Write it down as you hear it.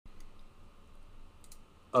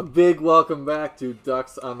A big welcome back to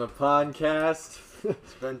Ducks on the Podcast.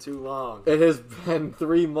 It's been too long. It has been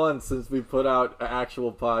 3 months since we put out an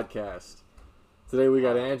actual podcast. Today we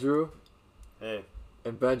got Andrew. Hey.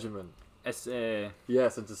 And Benjamin. S.A.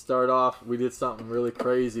 Yes, and to start off, we did something really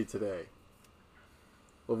crazy today.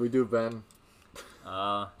 What'd we do, Ben?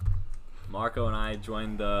 Marco and I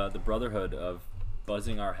joined the brotherhood of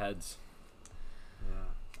buzzing our heads.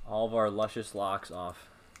 Yeah. All of our luscious locks off.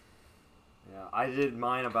 Yeah. I did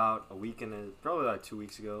mine about a week and probably like 2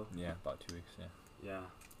 weeks ago. Yeah, about 2 weeks, yeah. Yeah.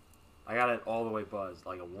 I got it all the way buzzed,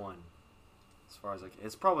 like a 1. As far as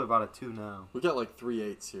it's probably about a 2 now. We got like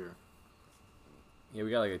 3/8 here. Yeah, we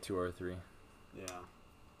got like a 2 or a 3. Yeah.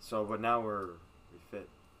 So, but now we fit.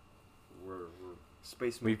 We're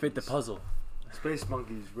space monkeys. We fit the puzzle. Space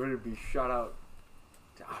monkeys ready to be shot out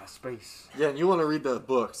to outer space. Yeah, and you want to read that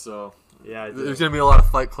book, so... Yeah, I do. There's going to be a lot of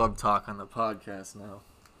Fight Club talk on the podcast now.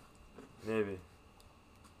 Maybe.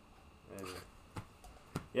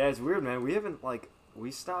 Yeah, it's weird, man. We haven't,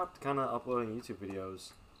 we stopped kind of uploading YouTube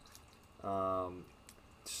videos.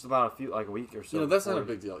 Just about a week or so. You know, that's not a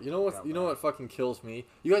big deal. You know what? You know what fucking kills me?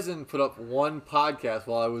 You guys didn't put up one podcast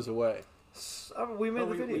while I was away. We made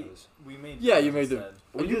the videos. We made Yeah, you made the...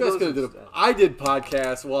 Well, you guys could have did I did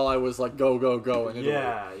podcasts while I was like, go, in Italy.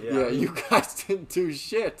 Yeah, you guys didn't do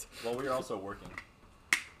shit. Well, we were also working.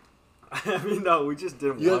 I mean, no, we just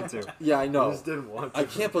didn't want to. Yeah, I know. We just didn't want to. I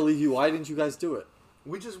can't believe you. Why didn't you guys do it?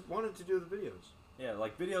 We just wanted to do the videos. Yeah,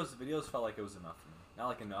 like videos felt like it was enough for me. Not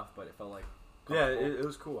like enough, but it felt like... Yeah, it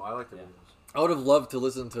was cool. I liked the videos. I would have loved to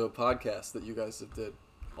listen to a podcast that you guys have did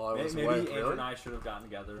while I was Maybe away. Andrew and I should have gotten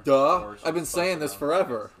together. Duh. I've been saying this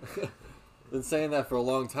forever. Been saying that for a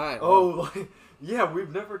long time. Oh, yeah,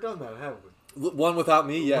 we've never done that, have we? One without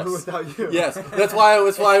me, yes. One without you. Yes, that's why I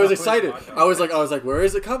was excited. I was like, where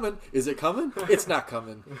is it coming? Is it coming? It's not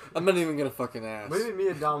coming. I'm not even gonna fucking ask. Maybe me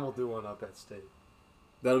and Dom will do one up at State.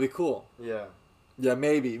 That'll be cool. Yeah. Yeah,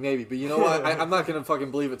 maybe. But you know what? I'm not gonna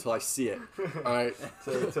fucking believe it till I see it. All right.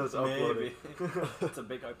 So it's uploaded. Maybe. It's a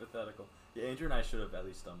big hypothetical. Yeah, Andrew and I should have at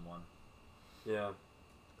least done one. Yeah.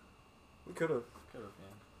 We could have. Yeah.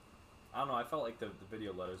 I don't know. I felt like the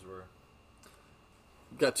video letters were...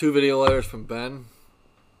 Got 2 video letters from Ben.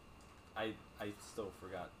 I still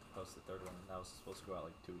forgot to post the third one. That was supposed to go out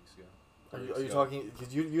like 2 weeks ago. Are you talking?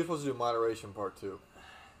 Because you're supposed to do moderation part 2.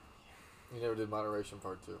 You never did moderation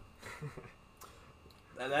part 2.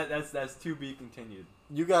 That's to be continued.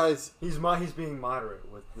 You guys, He's being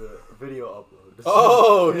moderate with the video upload.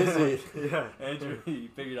 oh, is he? Yeah. Andrew, he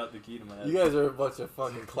figured out the key to my head. You guys are a bunch of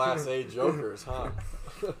fucking class A jokers, huh?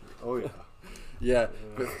 Oh yeah. Yeah,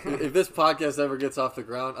 but if this podcast ever gets off the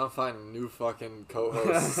ground, I'm finding new fucking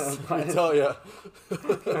co-hosts. I tell ya.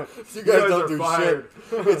 You guys don't do fired.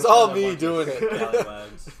 shit. It's all me doing it.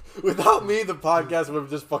 Scallywags. Without me, the podcast would have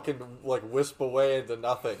just fucking like wisp away into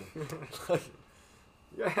nothing.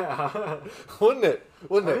 Yeah. Wouldn't it?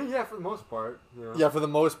 I mean, yeah, for the most part. You know? Yeah, for the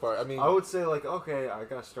most part. I mean, I would say okay, I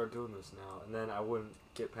gotta start doing this now, and then I wouldn't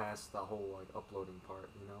get past the whole uploading part.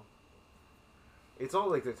 You know. It's all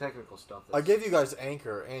the technical stuff. I gave you guys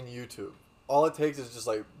Anchor and YouTube. All it takes is just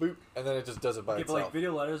boop, and then it just does it by itself. But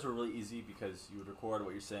video letters were really easy because you would record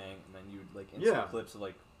what you're saying, and then you would insert clips of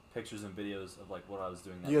pictures and videos of what I was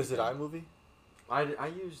doing. You guys did iMovie? I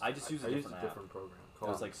just used a different program. It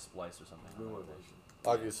was Splice or something.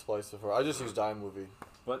 I've used Splice before. I just used iMovie.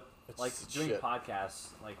 But it's doing shit. podcasts,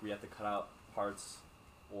 we have to cut out parts,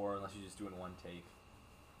 or unless you just do it in one take.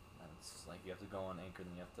 And it's you have to go on Anchor,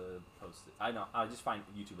 then you have to post it. I know. I just find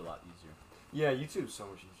YouTube a lot easier. Yeah, YouTube's so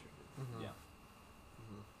much easier. Mm-hmm. Yeah.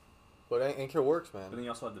 Mm-hmm. But Anchor works, man. But then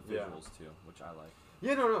you also have the visuals too, which I like.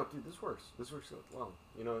 Yeah, no, dude, this works. This works well.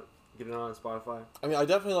 You know, get it on Spotify. I mean, I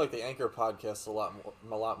definitely like the Anchor podcast a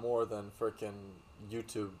lot more than freaking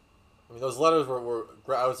YouTube. I mean, those letters were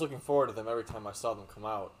I was looking forward to them every time I saw them come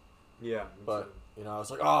out. Yeah. But I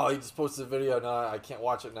was like, oh, he just posted a video. No, I can't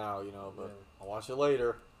watch it now. But I'll watch it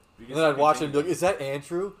later. And then I'd watch it and be like, is that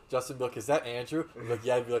Andrew? Justin would be like, is that Andrew? I'd be like,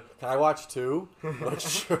 yeah. I'd be like, can I watch 2? I'm like,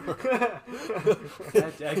 sure.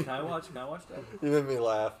 Dad, can I watch that? You made me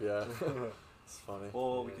laugh, yeah. It's funny.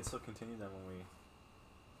 Well, we can still continue them when we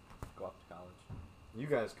go off to college. You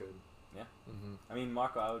guys could. Yeah. Mm-hmm. I mean,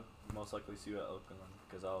 Marco, I would most likely see you at Oakland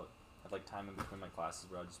because I'd time in between my classes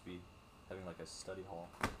where I'd just be having a study hall.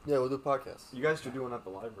 Yeah, we'll do a podcast. You guys should do one at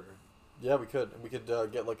the library. Yeah, we could. We could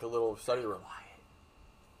get a little study room.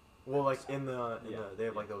 Well, in the they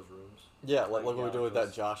have those rooms. Yeah, like what we do with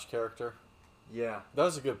that Josh character. Yeah. That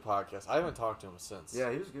was a good podcast. I haven't talked to him since.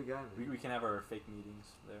 Yeah, he was a good guy. We can have our fake meetings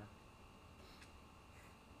there.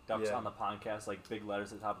 Ducks on the podcast, big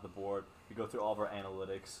letters at the top of the board. We go through all of our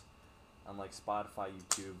analytics. on like Spotify,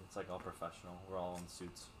 YouTube. It's like all professional. We're all in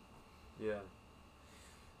suits. Yeah.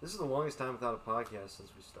 This is the longest time without a podcast since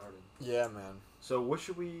we started. Yeah, man. So what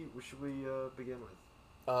should we begin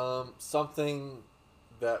with? Something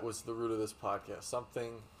that was the root of this podcast.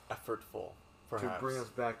 Something effortful, perhaps. To bring us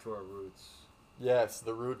back to our roots. Yes,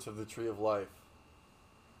 the roots of the tree of life.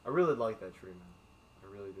 I really like that tree, man.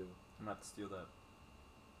 I really do. I'm gonna have to steal that.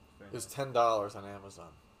 It was $10 on Amazon.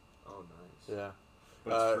 Oh, nice. Yeah.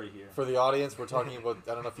 But it's free here. For the audience, we're talking about.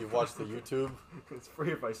 I don't know if you've watched the YouTube. It's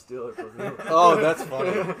free if I steal it from you. Oh, that's funny.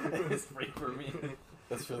 It's free for me.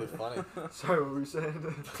 That's really funny. Sorry, what were you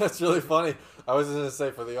saying? That's really funny. I was just gonna say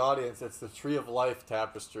for the audience, it's the Tree of Life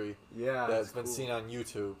tapestry Yeah, that's been cool. seen on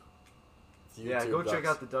YouTube. It's Yeah, YouTube go Ducks. check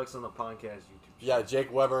out the Ducks on the Podcast YouTube Yeah, channel.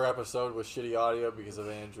 Jake Weber episode with shitty audio because of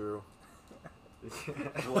Andrew Blaming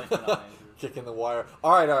on Andrew. kicking the wire.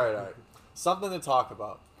 All right. Something to talk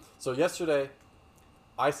about. So yesterday,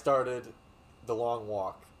 I started The Long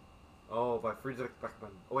Walk. Oh, by Friedrich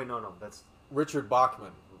Beckmann. Oh, wait, no, that's... Richard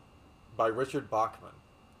Bachman. By Richard Bachman.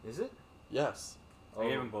 Is it? Yes. I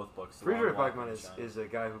gave him both books. The Friedrich Long Walk Beckmann and is, China. is a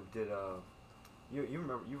guy who did, you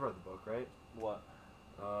remember, you read the book, right? What?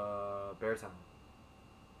 Beartown.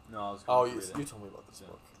 No, I was Oh, going to you, read it. you told me about this Yeah.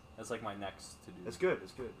 book. That's like my next to do. It's good,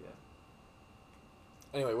 yeah.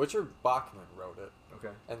 Anyway, Richard Bachman wrote it,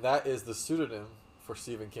 Okay. and that is the pseudonym for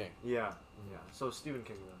Stephen King. Yeah. So Stephen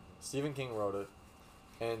King then. Stephen King wrote it,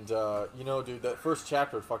 and you know, dude, that first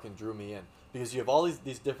chapter fucking drew me in because you have all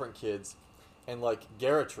these different kids, and like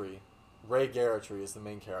Ray Garrity is the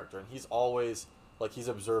main character, and he's always like he's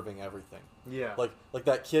observing everything. Yeah. Like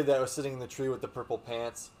that kid that was sitting in the tree with the purple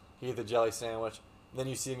pants. He ate the jelly sandwich. Then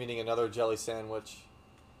you see him eating another jelly sandwich,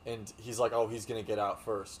 and he's like, oh, he's gonna get out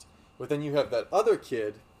first. But then you have that other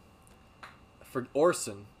kid, for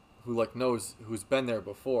Orson, who like knows who's been there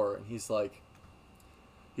before, and he's like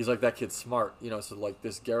that kid's smart, you know. So like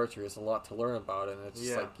this Garrity has a lot to learn about, and it's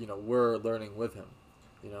just Yeah. like, you know, we're learning with him,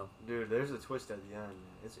 you know. Dude, there's a twist at the end.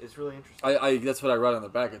 It's really interesting. I that's what I read on the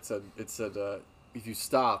back. It said if you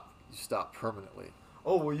stop permanently.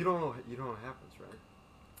 Oh, well, you don't know what happens, right?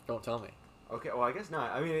 Don't tell me. Okay, well, I guess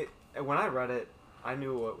not. I mean, when I read it, I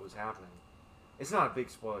knew what was happening. It's not a big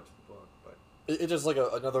spoiler to the book, but... It's just like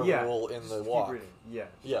another rule in just the keep walk. reading. Yeah.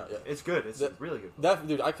 Yeah. It's good. It's That- really good. That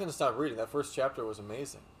dude, I couldn't stop reading. That first chapter was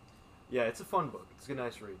amazing. Yeah, it's a fun book. It's a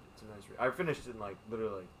nice read. I finished it in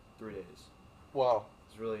literally 3 days. Wow.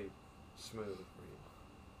 It's really smooth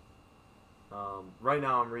read. Right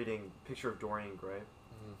now I'm reading Picture of Dorian Gray.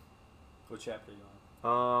 Mm-hmm. What chapter are you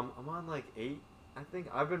on? I'm on 8, I think.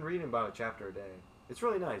 I've been reading about a chapter a day. It's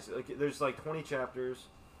really nice. Like there's 20 chapters,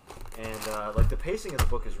 and the pacing of the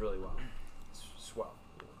book is really well. It's swell.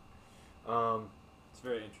 You know? It's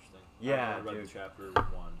very interesting. Yeah, I read dude. the chapter 1,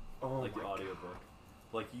 Oh like the my audiobook.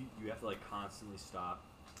 Like you have to constantly stop.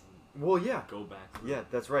 And Well, yeah. Go back. Through. Yeah,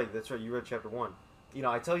 that's right. You read chapter 1. You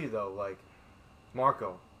know, I tell you though,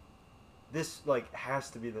 Marco, this has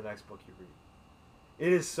to be the next book you read.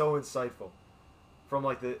 It is so insightful,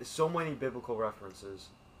 from so many biblical references,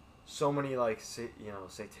 so many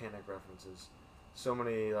satanic references, so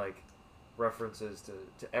many references to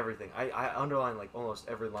everything. I underline almost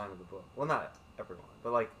every line of the book. Well, not every line,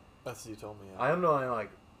 but That's what you told me. Yeah. I underline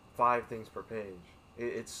 5 things per page.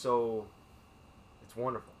 It's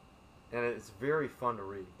wonderful, and it's very fun to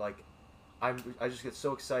read. I just get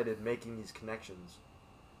so excited making these connections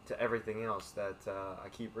to everything else that I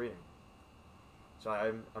keep reading. So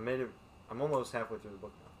I'm almost halfway through the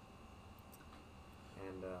book now,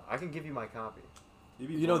 and I can give you my copy.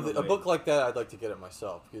 You know, a book like that, I'd like to get it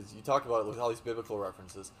myself because you talk about it with all these biblical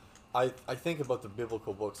references. I think about the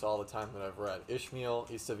biblical books all the time that I've read: Ishmael,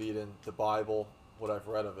 East of Eden, the Bible, what I've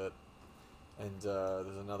read of it, and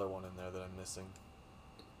there's another one in there that I'm missing.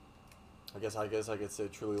 I guess I could say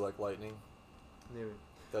Truly Like Lightning.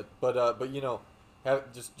 Maybe. But you know,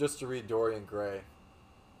 just to read Dorian Gray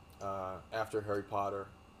after Harry Potter,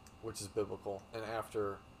 which is biblical, and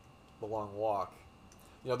after The Long Walk,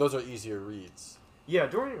 you know, those are easier reads. Yeah,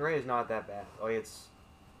 Dorian Gray is not that bad. Yeah,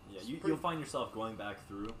 you'll find yourself going back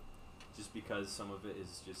through, just because some of it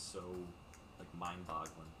is just so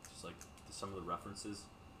mind-boggling. Just some of the references,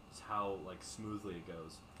 just how smoothly it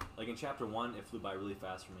goes. In chapter 1, it flew by really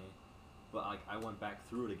fast for me, but I went back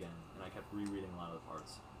through it again and I kept rereading a lot of the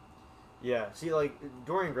parts. Yeah, see,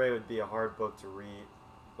 Dorian Gray would be a hard book to read,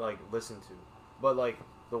 listen to. But,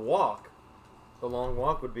 The Long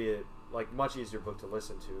Walk would be a, much easier book to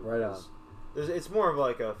listen to. Right on. It's more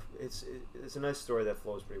of it's a nice story that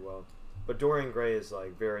flows pretty well. But Dorian Gray is,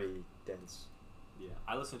 very dense. Yeah,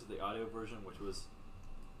 I listened to the audio version, which was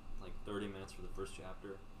 30 minutes for the first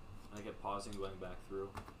chapter, and I kept pausing, going back through.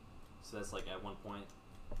 So that's like at one point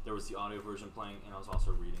there was the audio version playing, and I was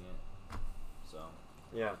also reading it. So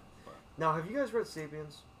Yeah. But- Now, have you guys read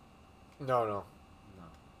 *Sapiens*? No. no,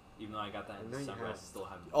 even though I got that in I know you December, I have. still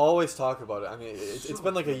haven't. Always talk about it. I mean, it's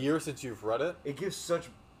been like a year since you've read it. It gives such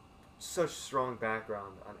strong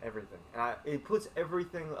background on everything. And it puts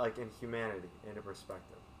everything like in humanity into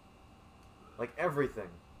perspective. Like everything.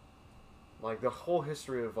 Like the whole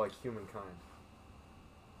history of like humankind,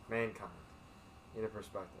 mankind, into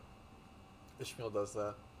perspective. Ishmael does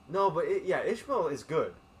that. No, but Ishmael is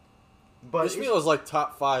good. But Ishmael is like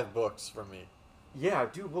top 5 books for me. Yeah,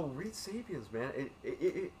 dude. Well, read *Sapiens*, man.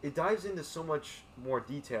 It dives into so much more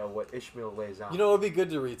detail what Ishmael lays out. You know, it'd be good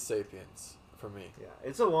to read *Sapiens* for me. Yeah,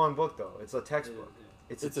 it's a long book though. It's a textbook.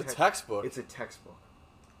 It's a textbook. It's a textbook.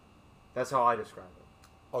 That's how I describe it.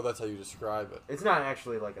 Oh, that's how you describe it. It's not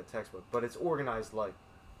actually like a textbook, but it's organized like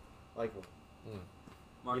one.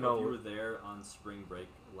 Marco, You know- if you were there on spring break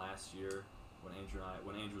last year when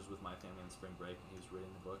Andrew was with my family on spring break and he was reading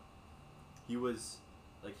the book, he was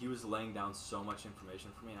laying down so much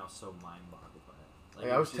information for me, and I was so mind boggled by it. Like,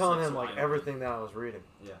 it I was just, telling him so like eye-opening. everything that I was reading.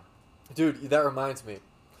 Yeah. Dude, that reminds me.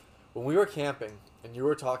 When we were camping and you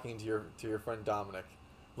were talking to your friend Dominic,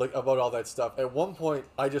 like about all that stuff, at one point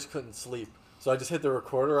I just couldn't sleep. So I just hit the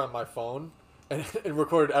recorder on my phone and it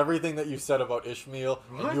recorded everything that you said about Ishmael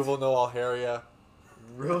What? and Yuval Noah Harari.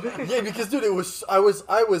 Really? Yeah, because dude, I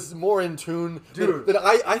was more in tune. Dude. Than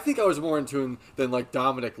I think I was more in tune than like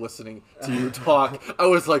Dominic listening to you talk. I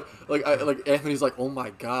was like Anthony's like, oh my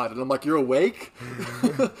god, and I'm like, you're awake?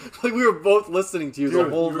 Like we were both listening to you the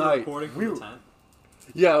Dude, whole you were night. recording from We the were- tent?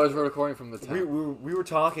 Yeah, I was recording from the tent. We were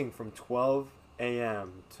talking from 12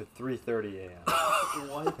 a.m. to 3:30 a.m.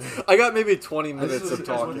 What? I got maybe 20 This minutes was- of You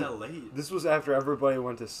guys weren't talking. that late. This was after everybody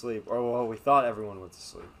went to sleep, or well, we thought everyone went to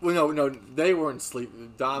sleep. Well, no, they weren't asleep.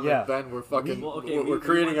 Dom Yeah. and Ben were fucking. Well, okay, we're we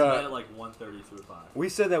creating went to bed a. at like 1:30 to 5. We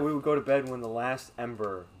said that we would go to bed when the last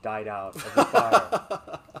ember died out of the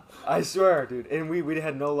fire. I swear, dude. And we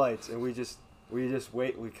had no lights, and we just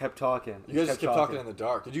wait. We kept talking. You guys just kept talking in the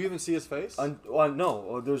dark. Did you even see his face?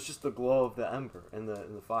 No, there's just the glow of the ember in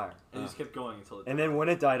the fire. And you just kept going until it And then when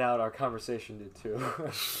it died out, our conversation did too.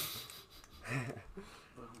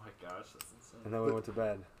 Oh my gosh, that's insane. And then we went to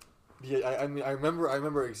bed. Yeah, I mean, I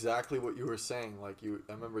remember exactly what you were saying. Like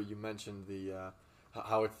I remember you mentioned the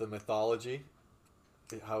how it's the mythology,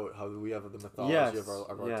 how we have the mythology Yes, of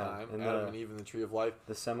our yeah, time, and Adam the- and Eve and the Tree of Life,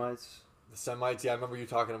 The Semites, the Semites. Yeah, I remember you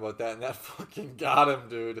talking about that, and that fucking got him,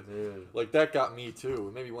 dude. dude. Like that got me too.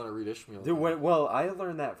 It made me want to read Ishmael. Dude, well, I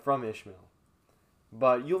learned that from Ishmael.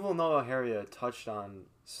 But Yuval Noah Harari touched on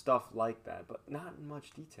stuff like that, but not in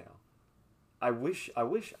much detail. I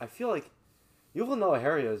feel like Yuval Noah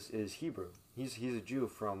Harari is Hebrew. He's a Jew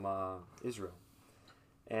from Israel.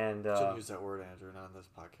 And Shouldn't use that word, Andrew, not on this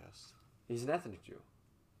podcast. he's an ethnic Jew.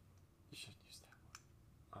 You shouldn't use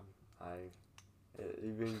that.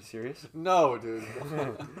 You being serious? No, dude.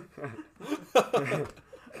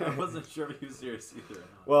 I wasn't sure if he was serious either or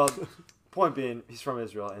not. Well, point being, he's from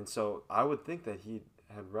Israel, and so I would think that he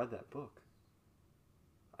had read that book.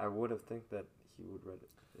 I would have think that he would read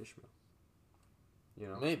Ishmael. You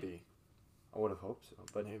know, Maybe. I would have hoped so,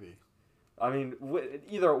 but Maybe. I mean,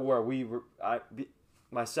 either or.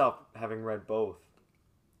 Myself having read both,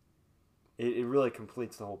 it really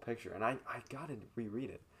completes the whole picture, and I gotta reread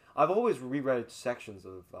it. I've always reread sections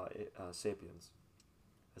of *Sapiens*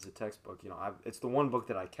 as a textbook. You know, it's the one book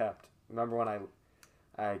that I kept. Remember when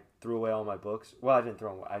I threw away all my books? Well, I didn't throw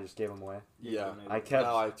them away. I just gave them away. Yeah. I kept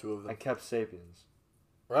Now I have 2 of them. I kept *Sapiens*.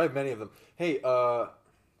 Or I have many of them. Hey,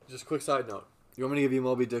 just quick side note. You want me to give you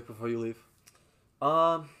Moby Dick before you leave?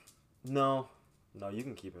 No, you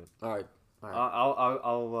can keep it. All right.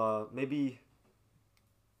 I'll maybe.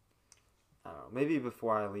 I don't know. Maybe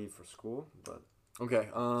before I leave for school, but Okay.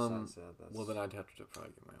 besides that, that's... Well, then I'd have to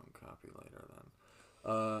probably get my own copy later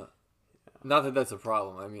then. Not that that's a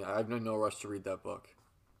problem. I mean, I've no rush to read that book.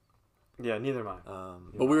 Yeah, neither am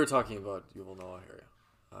I. But we were talking about Yuval Noah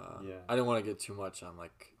Harari. Yeah. I didn't want to get too much on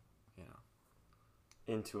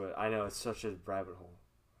Into it. I know it's such a rabbit hole.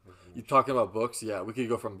 You talking about books? Yeah, we could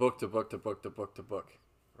go from book to book to book to book to book.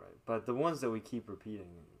 Right, but the ones that we keep repeating,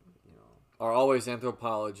 you know. Are always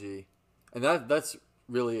anthropology, and that's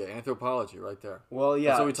really anthropology right there. Well, yeah.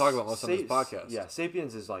 That's what we talk about most on this podcast. Yeah,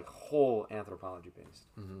 *Sapiens* is like whole anthropology based.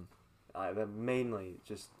 Mm-hmm. Mainly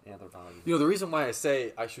just anthropology. You know, the reason why I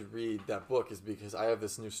say I should read that book is because I have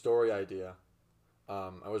this new story idea.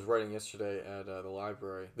 I was writing yesterday at the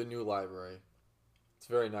library, the new library. It's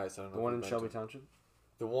very nice. I don't know. The if one you've in been Shelby to- Township.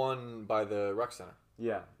 The one by the rec center.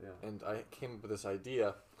 Yeah. And I came up with this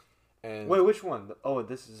idea, And wait, which one? Oh,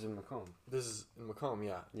 this is in Macomb. This is in Macomb,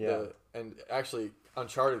 yeah. Yeah. And actually,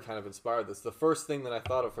 Uncharted kind of inspired this. The first thing that I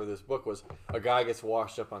thought of for this book was a guy gets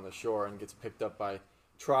washed up on the shore and gets picked up by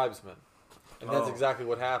tribesmen, and that's exactly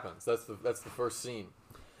what happens. That's the first scene,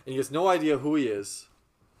 and he has no idea who he is,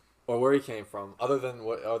 or where he came from, other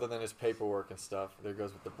than his paperwork and stuff. There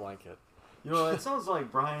goes with the blanket. You know, it sounds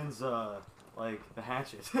like Brian's like The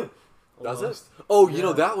Hatchet. Does it? Oh, Yeah. you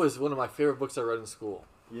know, that was one of my favorite books I read in school.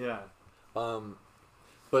 Yeah.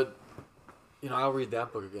 But you know, I'll read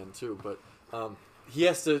that book again too. But he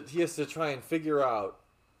has to try and figure out.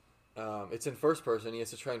 It's in first person. He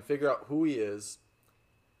has to try and figure out who he is,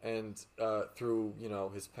 and through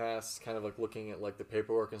his past, kind of like looking at like the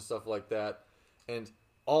paperwork and stuff like that, and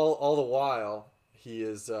all the while he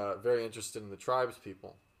is very interested in the tribes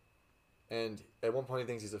people. And at one point he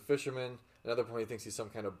thinks he's a fisherman. Another point he thinks he's some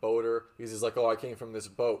kind of boater. He's like, oh, I came from this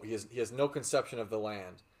boat. He has no conception of the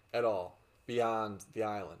land at all beyond the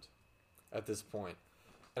island at this point.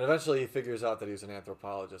 And eventually he figures out that he's an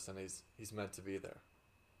anthropologist and he's meant to be there.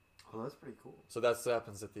 Oh, that's pretty cool. So that's what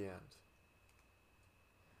happens at the end.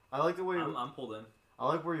 I like the way I'm pulled in. I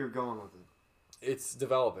like where you're going with it. It's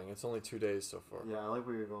developing. It's only 2 days so far. Yeah, I like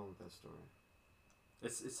where you're going with that story.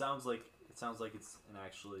 It sounds like it's an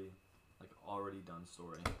actually like already done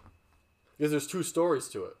story. Because there's 2 stories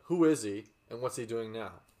to it. Who is he and what's he doing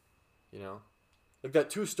now? Like that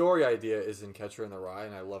 2-story idea is in Catcher in the Rye,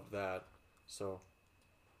 and I loved that. So,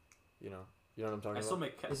 you know what I'm talking I about? still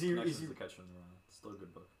make Is he- connections is he- to Catcher in the Rye. It's still a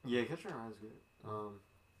good book. Yeah, Catcher in the Rye is good.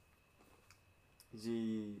 Is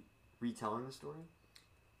he retelling the story?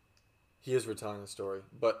 He is retelling the story,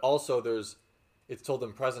 but also it's told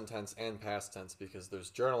in present tense and past tense because there's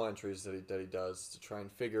journal entries that he does to try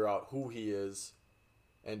and figure out who he is,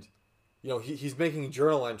 and he's making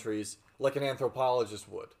journal entries like an anthropologist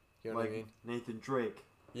would. You know what I mean? Nathan Drake.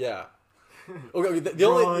 Yeah. Okay.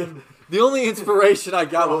 The only inspiration I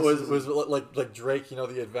got was like Drake.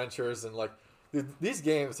 The adventures and like. These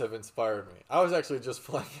games have inspired me. I was actually just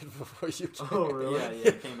playing it before you came. Oh, really? Yeah,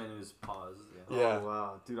 it came in and it was paused. Yeah. Yeah. Oh,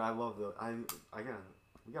 wow. Dude, I love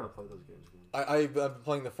we gotta play those games again. I've been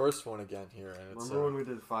playing the first one again here, and it's. Remember when we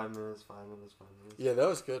did 5 minutes? Yeah, that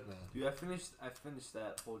was good, man. Dude, I finished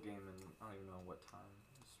that whole game in I don't even know what time.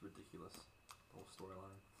 It's ridiculous. The whole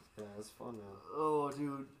storyline. Yeah, it's fun, man. Oh,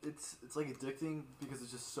 dude, it's like addicting because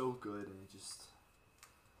it's just so good and it just.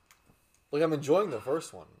 Like I'm enjoying the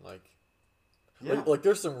first one, like. Yeah. Like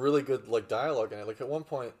there's some really good like dialogue in it. Like at one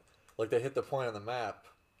point, like they hit the point on the map,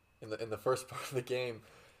 in the first part of the game,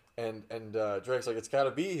 and Drake's like, it's got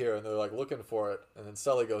to be here, and they're like looking for it, and then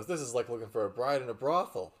Sully goes, this is like looking for a bride in a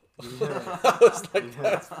brothel. Yeah. I was like,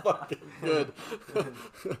 that's fucking good.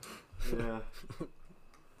 Yeah.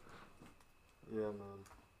 Yeah, man.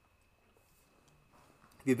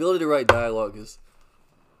 The ability to write dialogue it's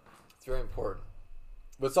very important,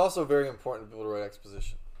 but it's also very important to be able to write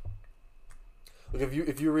exposition. Like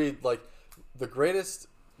if you read like the greatest,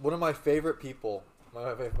 one of my favorite people, one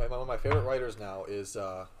of my favorite writers now is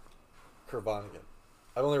Kurt Vonnegut.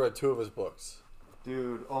 I've only read 2 of his books.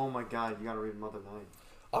 Dude, oh my God, you gotta read Mother Night.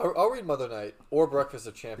 I'll read Mother Night or Breakfast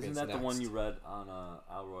of Champions. Isn't that next. the one you read on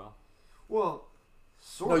Al Royal? Well,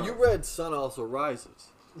 No, you read Sun Also Rises.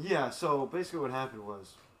 Yeah, so basically what happened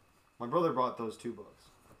was, my brother bought those 2 books.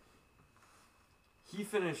 He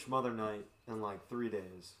finished Mother Night in like 3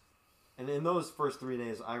 days. And in those first 3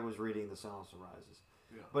 days, I was reading The Sun Also Rises.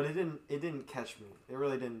 Yeah. But it didn't catch me. It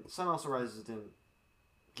really didn't. Sun Also Rises didn't.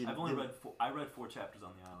 I read 4 chapters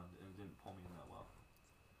on the island and it didn't pull me in that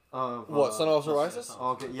well. What, Sun Also Rises?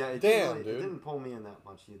 Okay, yeah. It dude. It didn't pull me in that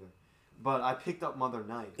much either. But I picked up Mother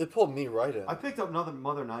Night. It pulled me right in. I picked up another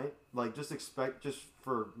Mother Night, like just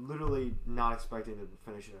for literally not expecting to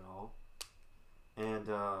finish it at all. And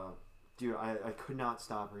dude, I could not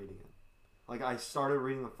stop reading it. Like I started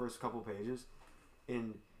reading the first couple pages,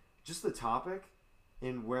 and just the topic,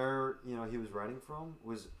 and where he was writing from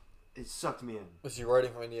it sucked me in. Was he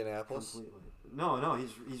writing from Indianapolis? Completely. No,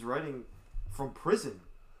 he's writing from prison.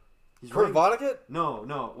 Kurt Vonnegut?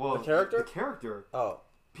 No. Well, the character. The character. Oh.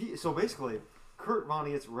 So basically, Kurt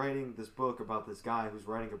Vonnegut's writing this book about this guy who's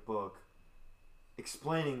writing a book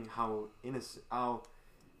explaining how innocent,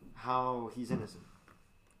 how he's innocent,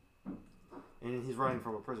 and he's writing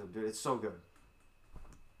from a prison. Dude, it's so good.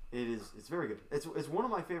 It's very good. It's one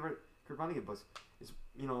of my favorite Kurt Vonnegut books. It's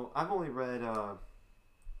I've only read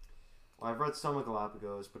I've read some of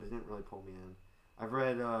Galapagos, but it didn't really pull me in. I've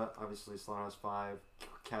read obviously Slaughterhouse-Five,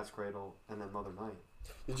 Cat's Cradle, and then Mother Night.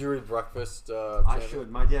 Did you read Breakfast? I should.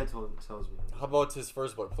 My dad tells me. How about his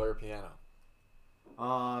first book, Player Piano?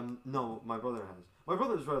 No, my brother has. My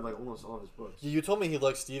brother's read like almost all of his books. You told me he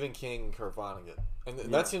likes Stephen King and Kurt Vonnegut, and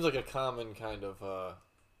that seems like a common kind of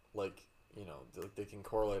like they can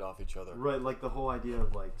correlate off each other. Right, like the whole idea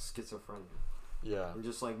of like schizophrenia. Yeah. And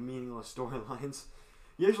just like meaningless storylines.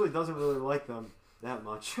 He actually doesn't really like them that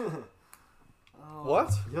much.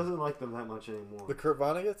 What? He doesn't like them that much anymore. The Kurt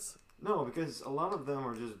Vonnegut's? No, because a lot of them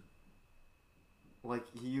are just like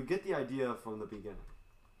you get the idea from the beginning.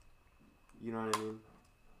 You know what I mean?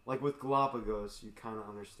 Like with Galapagos, you kind of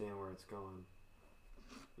understand where it's going.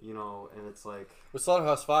 You know, and it's like With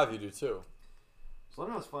Slaughterhouse-5, you do too.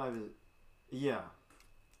 Slaughterhouse-5 is, yeah,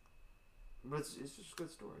 but it's just a good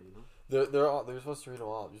story, you know. They're supposed to read them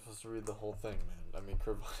all. You're supposed to read the whole thing, man. I mean,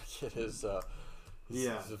 Kurt Vonnegut is he's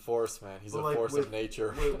a force, man. He's a force of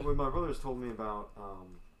nature. What my brother's told me about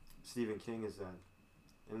Stephen King is that,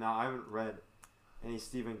 and now I haven't read any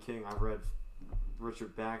Stephen King. I've read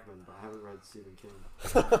Richard Bachman, but I haven't read Stephen King.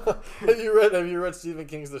 Have you read Stephen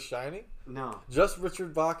King's The Shining? No. Just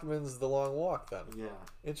Richard Bachman's The Long Walk, then. Yeah.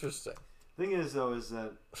 Interesting. Thing is, though, is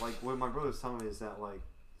that like what my brother's telling me is that like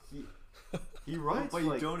he writes. But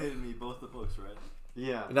you donated me both the books, right?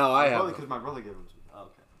 Yeah. No, I have because my brother gave them to me. Oh,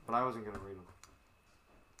 okay. But I wasn't gonna read them.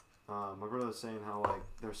 My brother was saying how like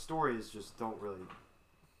their stories just don't really.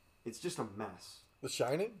 It's just a mess. The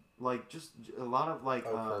Shining? Like just a lot of like,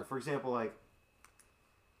 for example, like.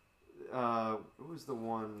 What was the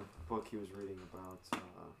one book he was reading about?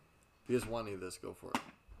 If you just want any of this, go for it.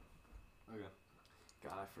 Okay.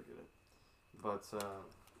 God, I forget it. But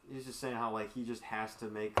he's just saying how like he just has to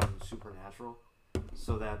make them supernatural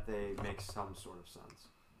so that they make some sort of sense.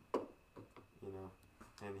 You know?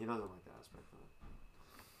 And he doesn't like that aspect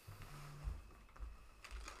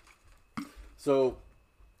of it. So,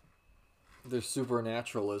 there's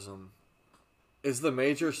supernaturalism. Is the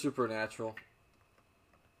Major supernatural?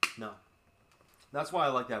 No. That's why I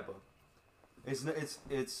like that book. It's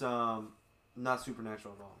not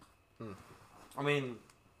supernatural at all. I mean,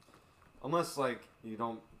 unless like you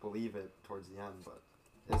don't believe it towards the end, but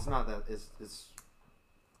it's not that.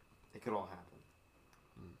 It could all happen.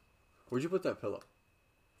 Where'd you put that pillow?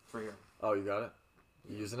 Right here. Oh, you got it?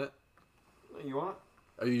 You using it? You want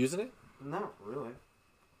Are you using it? it? No, really.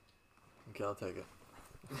 Okay, I'll take it.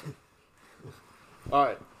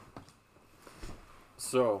 Alright.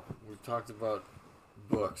 So, we've talked about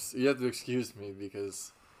books. You have to excuse me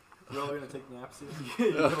because You're all gonna take naps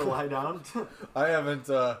here? You're gonna lie down? I haven't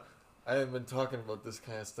been talking about this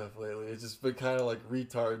kind of stuff lately. It's just been kind of like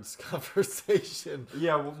retards conversation.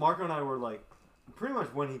 Yeah, well, Marco and I were like, pretty much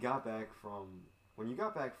when you got back from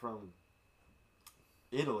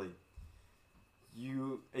Italy,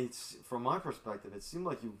 it's from my perspective, it seemed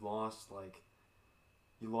like you lost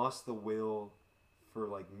the will for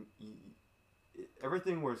like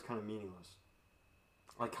everything was kind of meaningless.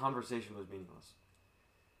 Like conversation was meaningless,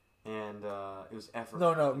 and it was effort.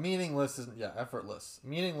 No, meaningless isn't. Yeah, effortless.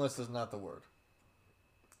 Meaningless is not the word.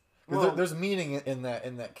 Well, there's meaning in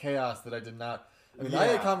that chaos that I did not. I mean, yeah. I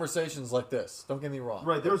had conversations like this. Don't get me wrong.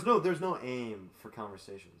 Right, there's no aim for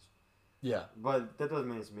conversations. Yeah, but that doesn't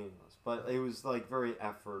mean it's meaningless. But it was like very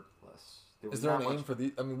effortless. Is there an aim for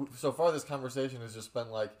the? I mean, so far this conversation has just been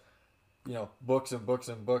like, books and books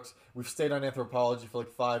and books. We've stayed on anthropology for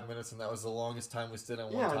like 5 minutes, and that was the longest time we stayed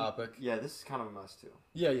on one topic. Yeah, this is kind of a mess too.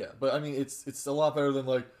 Yeah, but I mean, it's a lot better than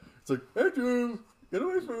like it's like Andrew, get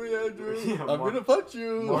away from me, Andrew. Yeah, I'm gonna punch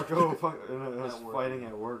you. Marco was fighting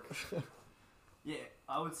at work. Yeah,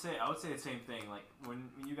 I would say the same thing. Like when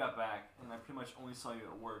you got back, and I pretty much only saw you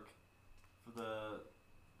at work for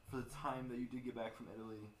the time that you did get back from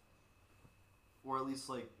Italy, or at least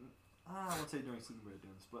like I won't say during sleeping break,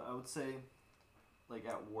 but I would say like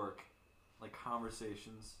at work, like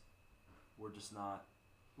conversations were just not.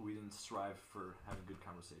 We didn't strive for having good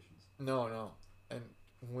conversations. No, and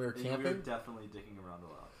when we were camping, we were definitely dicking around a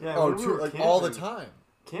lot. Yeah, true, like all the time.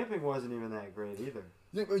 Camping wasn't even that great either.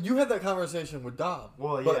 You had that conversation with Dom.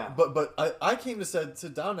 Well, but, yeah. But I came to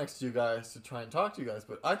sit down next to you guys to try and talk to you guys,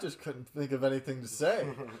 but I just couldn't think of anything to say.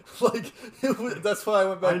 That's why I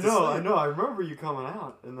went back to sleep. I know. I remember you coming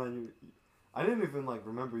out, and then I didn't even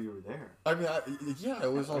remember you were there. I mean,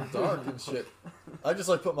 it was all dark and shit. I just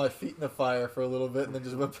put my feet in the fire for a little bit and then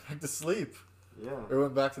just went back to sleep. Yeah. Or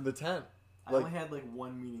went back to the tent. I only had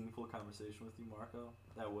one meaningful conversation with you, Marco.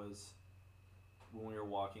 That was when we were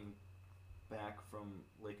walking back from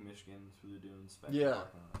Lake Michigan through the dunes. Back to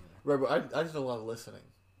Right, but I did a lot of listening.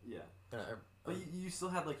 Yeah. But you still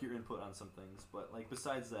had your input on some things, but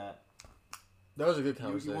besides that, that was a good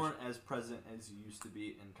conversation. You weren't as present as you used to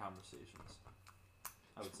be in conversations,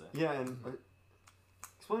 I would say. Yeah, and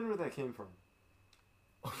explain where that came from.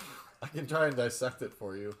 I can try and dissect it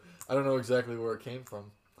for you. I don't know exactly where it came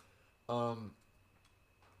from. I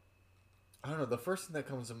don't know. The first thing that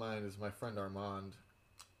comes to mind is my friend Armand.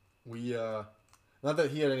 We, not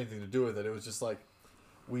that he had anything to do with it. It was just like,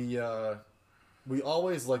 we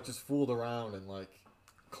always like just fooled around and like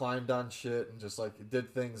climbed on shit and just like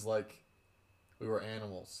did things like we were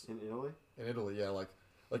animals. In Italy? In Italy, yeah.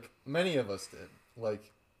 Like many of us did.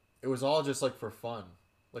 Like, it was all just like for fun.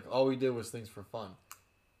 Like, all we did was things for fun.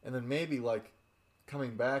 And then maybe like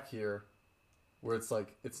coming back here, where it's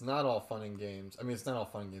like, it's not all fun and games. I mean, it's not all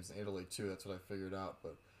fun and games in Italy, too. That's what I figured out.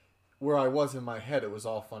 But where I was in my head, it was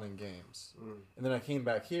all fun and games. And then I came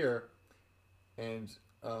back here, and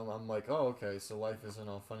I'm like, oh, okay, so life isn't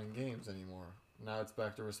all fun and games anymore. Now it's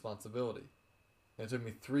back to responsibility. And it took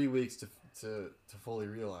me 3 weeks to fully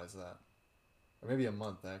realize that. Or maybe a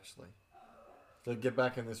month, actually. To get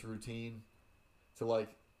back in this routine. To, like,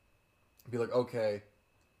 be like, okay,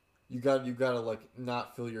 you gotta like,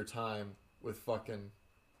 not fill your time with fucking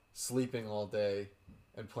sleeping all day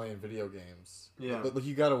and playing video games. Yeah. But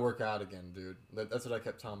you gotta work out again, dude. That's what I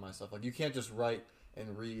kept telling myself. Like, you can't just write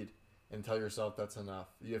and read and tell yourself that's enough.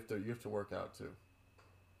 You have to work out too.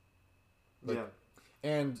 Like, yeah.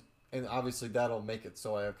 And obviously that'll make it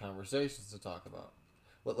so I have conversations to talk about.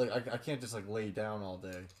 But like, I can't just like lay down all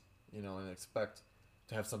day, you know, and expect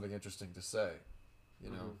to have something interesting to say, you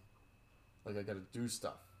know. Like, I gotta do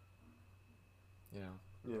stuff, you know.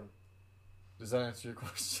 Yeah. Does that answer your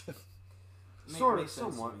question? Sort of, makes sense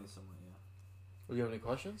to somewhat. me, yeah. Do you have any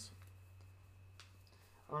questions?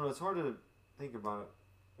 I don't know. It's hard to think about it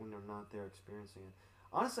when you're not there experiencing it.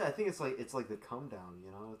 Honestly, I think it's like the come down.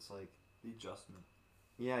 You know, it's like The adjustment.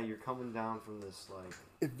 yeah, you're coming down from this like.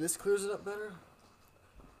 If this clears it up better,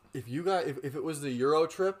 if it was the Euro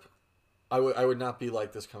trip, I would not be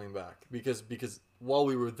like this coming back because while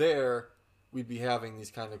we were there, we'd be having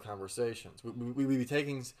these kind of conversations. We'd be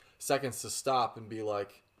taking seconds to stop and be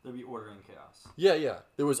like, There'd be order and chaos. yeah.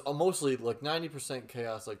 There was mostly like 90%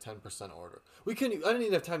 chaos, like 10% order. I didn't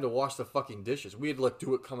even have time to wash the fucking dishes. We had to like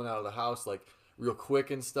do it coming out of the house like real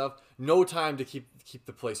quick and stuff. No time to keep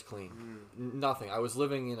the place clean. Nothing. I was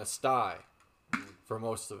living in a sty for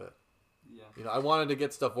most of it. Yeah. You know, I wanted to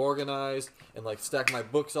get stuff organized and like stack my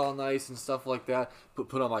books all nice and stuff like that.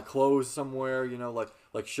 Put on my clothes somewhere, you know,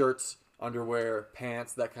 like shirts, underwear,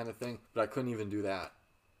 pants, that kind of thing. But I couldn't even do that.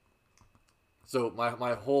 So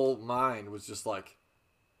my whole mind was just like,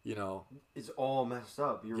 you know, It's all messed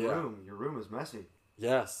up. Your room is messy.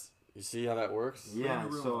 yes. You see how that works? Yeah. Clean your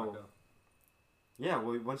room, So Marco. yeah,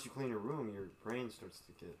 well, once you clean your room, your brain starts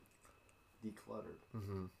to get decluttered,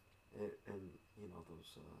 Mm-hmm. and you know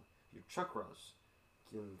those your chakras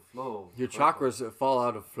can flow. Your correctly. chakras fall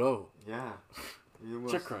out of flow. Yeah. You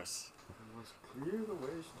must, Chakras. you must clear the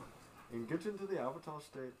waste and get into the avatar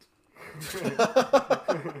state.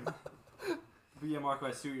 But yeah, Marco,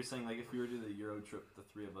 I see what you're saying. Like, if we were to do the Euro trip, the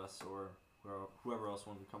three of us, or whoever else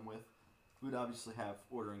wanted to come with, we'd obviously have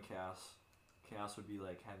order and chaos. Chaos would be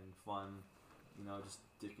like having fun, you know, just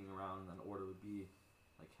dicking around, and then order would be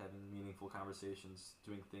like having meaningful conversations,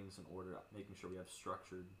 doing things in order, making sure we have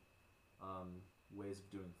structured ways of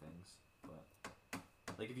doing things. But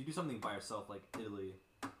like, if you do something by yourself, like Italy,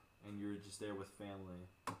 and you're just there with family,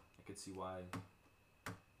 I could see why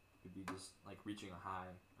you'd be just like reaching a high,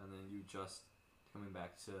 and then you just coming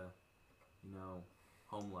back to, you know,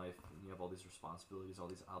 home life, and you have all these responsibilities, all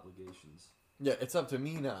these obligations. Yeah, it's up to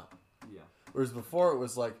me now. Yeah. Whereas before it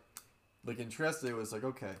was like in Trieste it was like,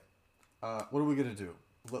 okay, what are we gonna do?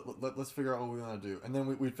 Let's figure out what we want to do, and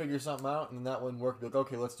then we'd figure something out, and then that wouldn't work. Be like,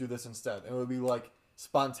 okay, let's do this instead, and it would be like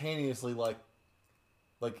spontaneously, like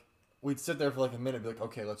we'd sit there for like a minute, and be like,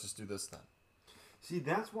 okay, let's just do this then. See,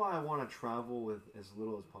 that's why I want to travel with as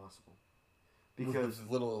little as possible. Because With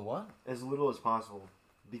little of what? as little as possible,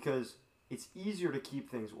 because it's easier to keep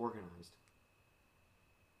things organized.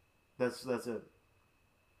 That's it.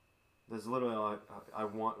 That's literally all I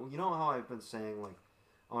want. You know how I've been saying, like,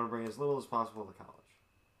 I want to bring as little as possible to college.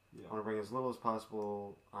 Yeah. I want to bring as little as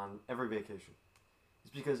possible on every vacation.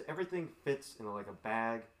 It's because everything fits in like a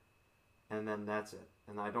bag, and then that's it,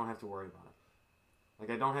 and I don't have to worry about it. Like,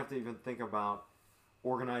 I don't have to even think about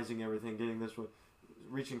organizing everything, getting this one,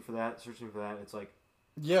 reaching for that, searching for that. It's like,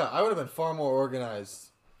 Yeah, I would have been far more organized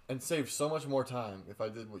and saved so much more time if I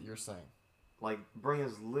did what you're saying. like, bring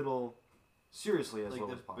as little, seriously, as Like little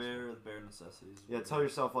the as possible. bare necessities. Yeah, tell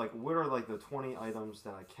yourself, like, what are, like, the 20 items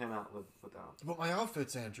that I cannot live without? But my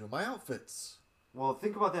outfits, Andrew, my outfits. Well,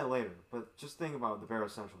 think about that later, but just think about the bare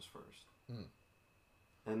essentials first. Mm.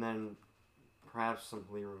 And then perhaps some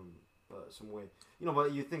legroom, some way. You know,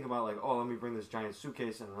 but you think about, like, oh, let me bring this giant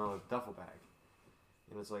suitcase and another duffel bag.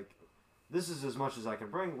 And it's like, this is as much as I can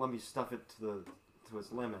bring. Let me stuff it to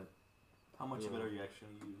its limit. How much of it are you actually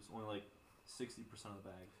going to use? Only like 60% of the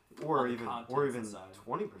bag. Or All the even contents inside.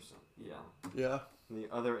 20%. Yeah. Yeah. And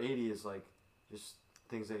the other 80 is like just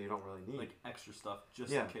things that you don't really need. Like extra stuff,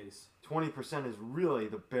 just Yeah. in case. 20% is really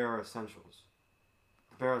the bare essentials.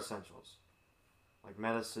 The bare essentials. Like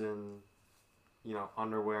medicine,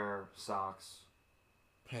 underwear, socks.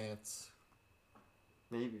 Pants.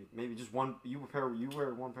 Maybe just one. You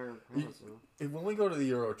wear one pair of pants. When we go to the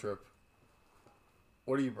Euro trip,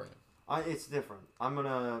 what are you bringing? It's different. I'm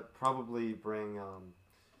gonna probably bring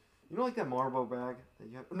like that Marlboro bag that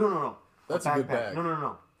you have. No. That's a good bag.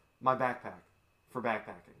 No. My backpack for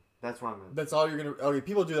backpacking. That's what I'm gonna. That's all you're gonna. Okay,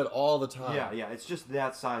 people do that all the time. Yeah. It's just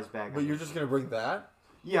that size bag. But you're just gonna bring that?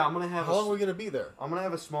 Yeah, I'm gonna have. How long are we gonna be there? I'm gonna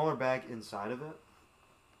have a smaller bag inside of it.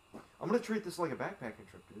 I'm gonna treat this like a backpacking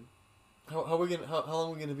trip, dude. How long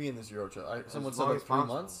are we gonna be in this Euro trip? Someone As said long like as 3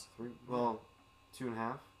 possible. months.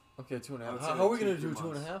 2.5. Okay, 2.5. I would say How are we like gonna 2 do to 3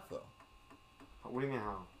 2.5 months. though? What do you mean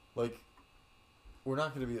how? Like, we're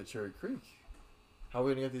not gonna be at Cherry Creek. How are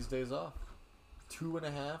we gonna get these days off?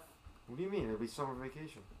 2.5. What do you mean? It'll be summer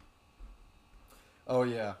vacation. Oh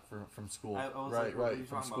yeah, from school. I was right, like, what are you right,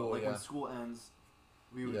 from talking school. about? Like Yeah. when school ends,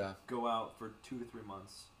 we would Yeah. go out for 2 to 3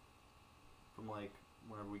 months. From like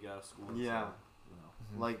whenever we got out of school. Until, Yeah.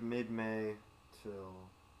 Mhm. Like mid-May till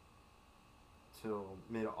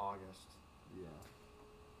mid-August. Yeah.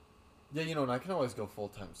 Yeah, and I can always go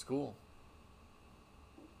full-time school.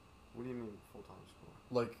 What do you mean full-time school?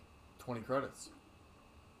 Like 20 credits.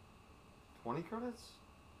 20 credits?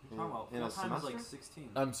 You're talking about In a full time is like semester? 16.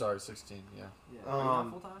 I'm sorry, 16. Yeah. Yeah. Are you not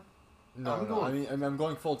full time? No, I'm no. going- I'm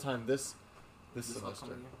going full-time this semester.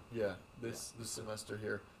 upcoming Yeah, this semester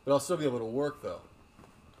here. But I'll still be able to work though.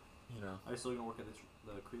 Are you still gonna work at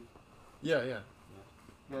the creek? Yeah, yeah.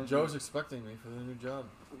 Yeah, Joe's expecting me for the new job.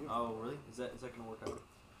 Oh really? Is that gonna work out?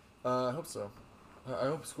 I hope so. I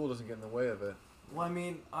hope school doesn't get in the way of it. Well, I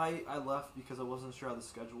mean, I left because I wasn't sure how the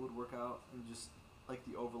schedule would work out, and just like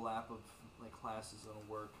the overlap of like classes and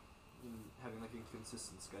work, and having like a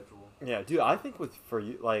consistent schedule. Yeah, dude, I think for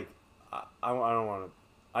you, like, I don't want to.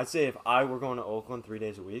 I'd say if I were going to Oakland 3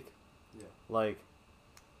 days a week, Yeah. like,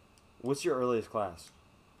 what's your earliest class?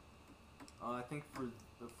 I think for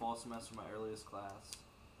the fall semester, my earliest class,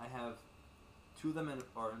 I have 2 of them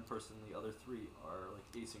are in person. The other 3 are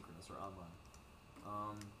like asynchronous or online.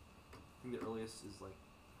 I think the earliest is like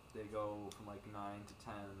they go from like 9 to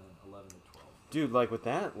 10 and then 11 to 12. Dude, like with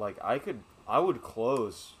that, like I would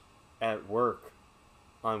close at work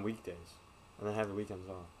on weekdays and then have the weekends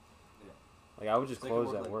off. Yeah. Like I would just So close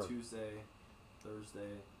I could work, at like work. Tuesday, Thursday,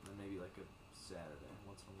 and then maybe like a Saturday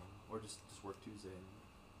once in a while, or just work Tuesday and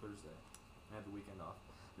Thursday and have the weekend off.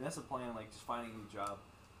 And that's the plan, like just finding a new job.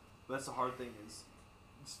 But that's the hard thing is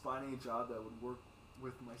just finding a job that would work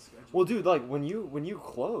with my schedule. Well, dude, like when you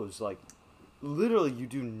close, like literally you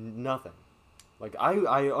do nothing. Like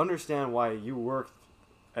I understand why you worked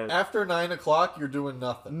at After 9 o'clock, you're doing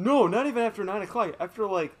nothing. no, not even after 9 o'clock. After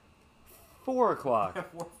like 4 o'clock. 4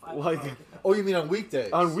 or 5 Like- o'clock. Oh, you mean on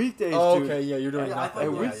weekdays? On weekdays, Oh, dude. okay, yeah, you're doing Yeah, I nothing. thought At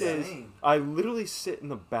you were weekdays, saying. I literally sit in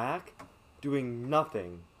the back doing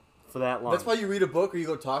nothing for that long. That's why you read a book or you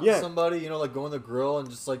go talk Yeah. to somebody, like go on the grill and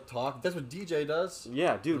just like talk. That's what DJ does.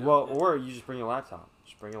 Yeah, dude. Yeah. Well, or you just bring your laptop.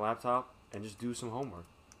 Just bring your laptop and just do some homework,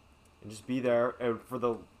 and just be there. And for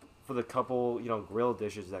the couple, grill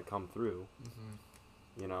dishes that come through,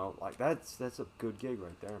 like that's a good gig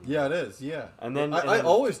right there, man. Yeah, it is. Yeah. And then I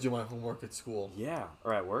always do my homework at school. yeah,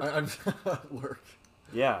 or at work. I'm at work.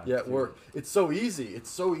 yeah, Yeah, at dude. work. It's so easy. It's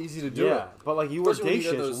so easy to do Yeah, it. but like you work Especially when day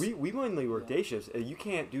you get shifts. those- We mainly work Yeah. day shifts. And you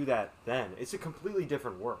can't do that then. It's a completely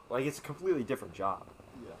different work. Like it's a completely different job.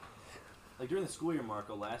 Yeah. Like during the school year,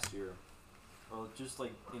 Marco, last year, or just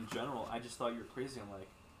like in general, I just thought you were crazy. I'm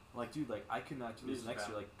like, dude, like I could not do this next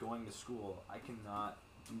year. Like going to school, I cannot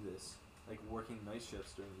do this. Like working night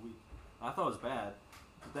shifts during the week. And I thought it was bad,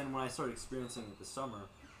 but then when I started experiencing it this summer,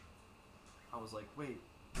 I was like, wait,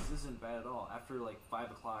 this isn't bad at all. After like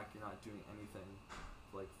 5 o'clock, you're not doing anything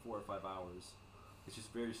for like 4 or 5 hours. It's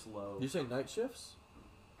just very slow. You say night shifts?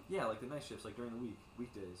 Yeah, like the night shifts, like during the week,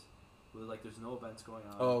 weekdays, where like there's no events going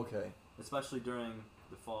on. Oh, okay. Especially during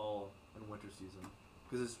the fall and winter season,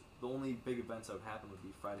 because the only big events that would happen would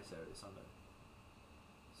be Friday, Saturday, Sunday.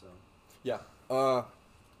 So Yeah.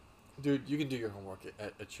 Dude, you can do your homework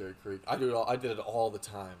at Cherry Creek. I did it all the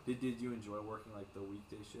time. did you enjoy working like the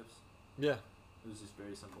weekday shifts? Yeah. It was just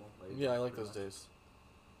very simple. Like, Yeah, I like pretty those much. days.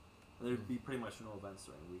 And there'd be pretty much no events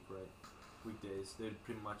during the week, right? Weekdays, they'd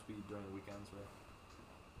pretty much be during the weekends, right?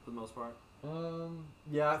 For the most part.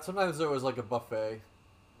 Yeah, sometimes there was like a buffet.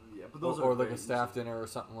 Yeah, but those or are like very a staff easy. dinner or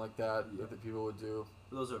something like that Yeah. that people would do.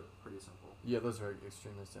 Those are pretty simple. Yeah, those are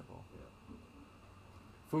extremely simple. Yeah.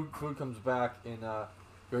 Food comes back in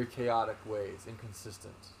very chaotic ways,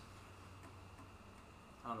 inconsistent.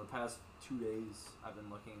 I don't know, the past 2 days I've been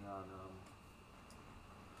looking on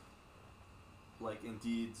like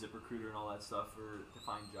Indeed, ZipRecruiter, and all that stuff to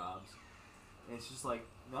find jobs, and it's just like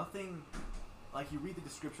nothing. Like you read the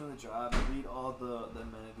description of the job, you read all the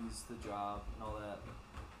amenities of the job and all that,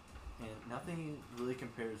 and nothing really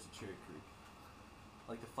compares to Cherry Creek.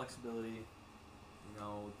 Like the flexibility, you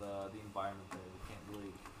know, the environment there, you can't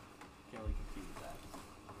really compete with that.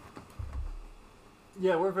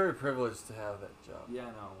 Yeah, we're very privileged to have that job. Yeah,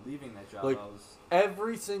 no, leaving that job, Like, I was.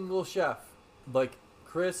 Every single chef, like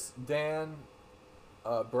Chris, Dan,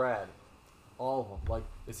 Brad, all of them, like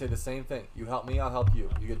they say the same thing. You help me, I'll help you.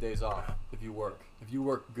 You get days off if you work. If you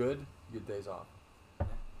work good, you get days off.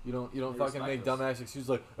 You don't They fucking make respect us. dumbass excuses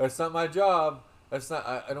like that's not my job. That's not.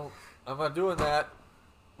 I'm not doing that.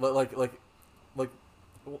 But like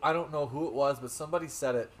I don't know who it was, but somebody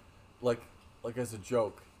said it, like as a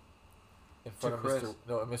joke. In front of Chris.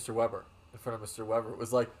 Mr. Weber. In front of Mr. Weber. It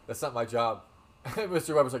was like, that's not my job.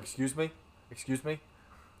 Mr. Weber's like, excuse me?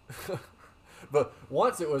 But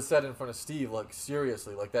once it was said in front of Steve, like,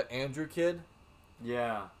 seriously, like that Andrew kid,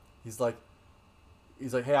 Yeah. he's like,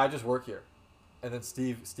 hey, I just work here. And then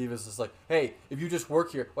Steve is just like, hey, if you just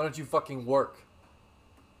work here, why don't you fucking work?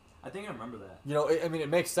 I think I remember that. You know, I mean, it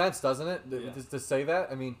makes sense, doesn't it? Yeah. To say that?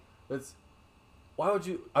 I mean, why would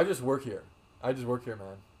you, I just work here. I just work here,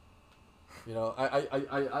 man. You know,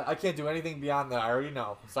 I can't do anything beyond that. I already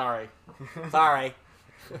know. Sorry.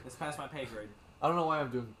 It's past my pay grade. I don't know why I'm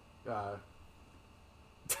doing.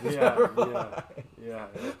 Yeah.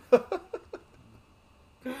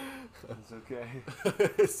 It's okay.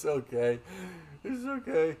 It's okay. It's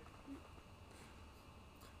okay.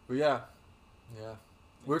 But yeah.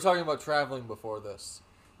 We were talking about traveling before this.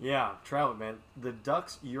 Yeah, travel, man. The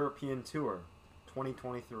Ducks European Tour,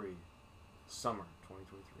 2023, summer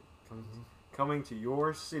 2023, coming to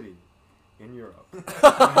your city in Europe.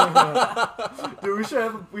 Dude,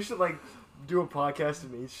 we should like do a podcast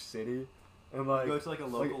in each city and like Go to like a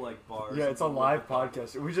local like bar. or Yeah, it's a something, live like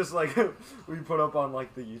podcast. We just like we put up on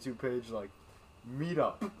like the YouTube page like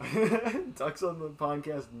meetup, Ducks on the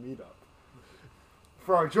podcast meetup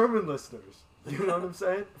for our German listeners. You know what I'm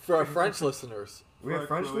saying? For our French listeners. We have For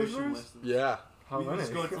French Croatian listeners. Yeah. How We many?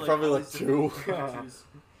 just go to, Probably all like these different 2. countries.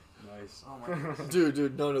 Nice. Oh my goodness.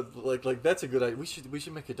 Dude, no, like that's a good idea. We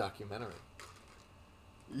should make a documentary.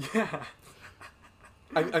 Yeah.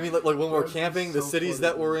 I mean, like when we're That'd be camping, the so cities funny.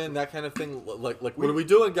 that we're in, that kind of thing. Like what are we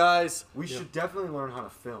doing, guys? We You know. should definitely learn how to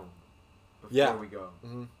film before Yeah. we go.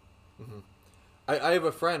 I have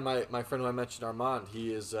a friend, my friend who I mentioned, Armand.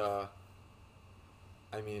 He is,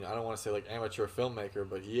 I mean, I don't want to say like amateur filmmaker,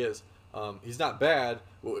 but he is. He's not bad.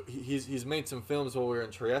 He's made some films while we were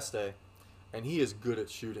in Trieste, and he is good at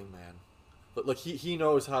shooting, man. But like he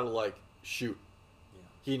knows how to like shoot. Yeah.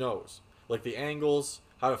 He knows like the angles,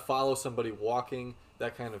 how to follow somebody walking,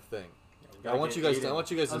 that kind of thing. I want you guys to I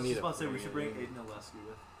was meet just him. about to say we should bring Aiden Oleski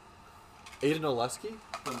with Aiden Oleski?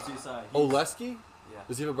 from CSI. Oleski? Yeah.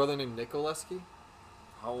 Does he have a brother named Nick Oleski?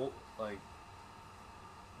 How old? Like,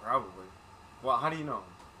 probably. Well, how do you know?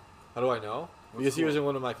 How do I know? What's Because he was cool? in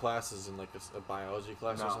one of my classes in like a biology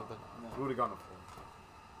class or something. No. Who would have gone before?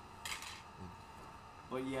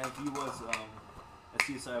 But yeah, he was at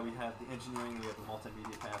CSI. We have the engineering, we have the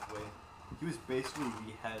multimedia pathway. He was basically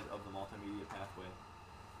the head of the multimedia pathway.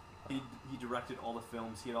 He directed all the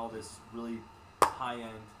films. He had all this really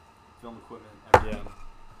high-end film equipment, everything.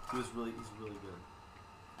 He's really good.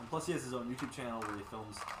 And plus, he has his own YouTube channel where he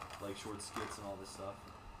films like short skits and all this stuff.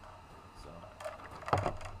 So,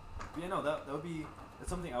 but yeah, no, that's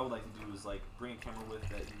something I would like to do is like bring a camera with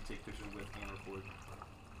that you can take pictures with and record.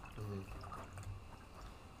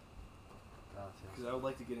 Because I would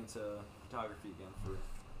like to get into photography again for.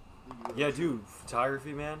 Yeah, dude,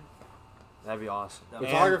 photography, man. That'd be awesome.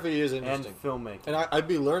 Photography is and interesting. filmmaking. And I'd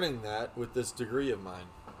be learning that with this degree of mine.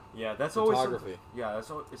 Yeah, that's Photography. it's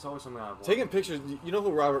always something I've wanted. Taking pictures. You know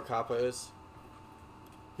who Robert Capa is?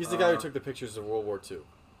 He's the guy who took the pictures of World War II.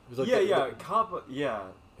 He was like Kappa, yeah.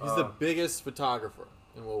 He's the biggest photographer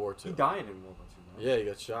in World War II. He died in World War II, Yeah, he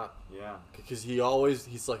got shot. Yeah, Because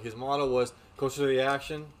he's like, his motto was, closer to the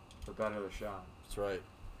action. the better the shot. That's right.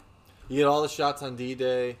 He had all the shots on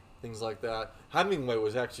D-Day, things like that. Hemingway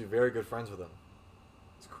was actually very good friends with him.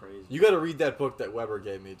 It's crazy. You got to read that book that Weber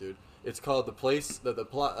gave me, dude. It's called The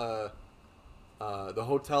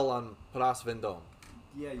Hotel on Place Vendôme.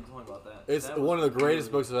 Yeah, you told me about that. It's That one of was the greatest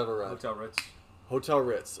really- books I've ever read. Hotel Ritz. Hotel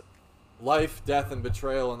Ritz. Life, Death, and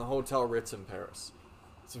Betrayal in the Hotel Ritz in Paris.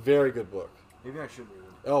 It's a very good book. Maybe I should read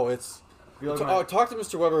it. Oh, it's... talk to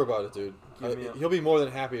Mr. Weber about it, dude. He'll be more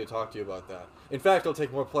than happy to talk to you about that. In fact, he'll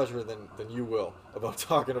take more pleasure than you will about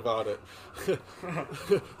talking about it.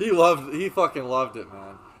 He fucking loved it,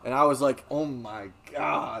 man. And I was like, oh my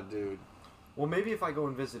god, dude. Well, maybe if I go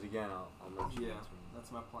and visit again, I'll mention it. Yeah,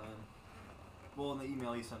 that's my plan. Well, in the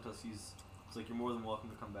email he sent us, he's like, you're more than welcome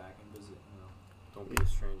to come back and visit. You know, don't be a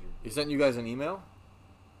stranger. He sent you guys an email?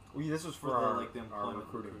 Well, this was for the, our, like, the employment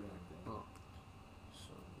recruiting thing. Oh.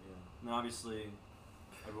 So, yeah. And then obviously,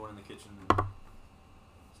 everyone in the kitchen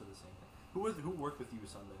said the same thing. Who worked with you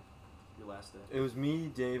Sunday? Your last day? It was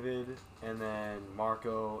me, David, and then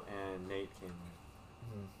Marco and Nate came in.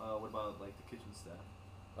 What about like the kitchen staff?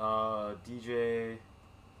 DJ,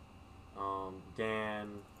 Dan,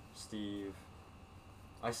 Steve.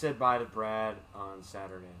 I said bye to Brad on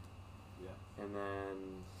Saturday. Yeah. And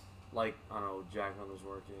then, like, I don't know, Jacqueline was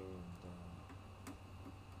working,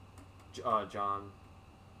 and John.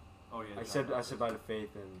 Oh yeah. I said bye to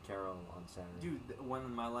Faith and Carol on Saturday. Dude,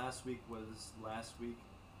 when my last week was last week,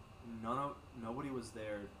 nobody was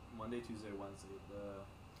there Monday, Tuesday, Wednesday.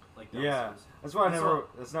 Yeah, that's why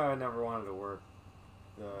I never wanted to work.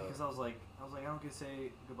 Because I was like, I don't get to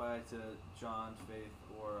say goodbye to John, Faith,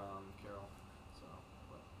 or Carol. So,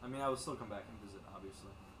 but, I mean, I would still come back and visit,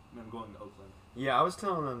 obviously. I mean, I'm going to Oakland. Yeah, I was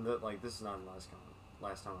telling them that like this is not the last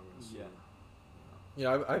time I'm gonna see them.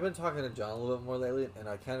 Yeah, I've been talking to John a little bit more lately, and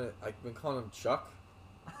I've been calling him Chuck,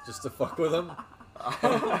 just to fuck with him. Oh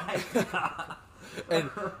my god. And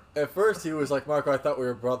at first he was like, Marco, I thought we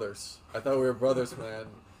were brothers. Man.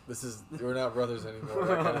 We're not brothers anymore,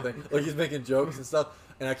 that kind of thing. Like, he's making jokes and stuff,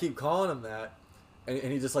 and I keep calling him that, and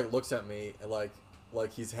he just, like, looks at me, and, like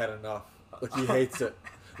he's had enough. Like, he hates it.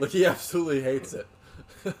 Like, he absolutely hates it.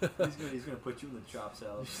 He's gonna put you in the chop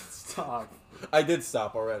salad. Stop. I did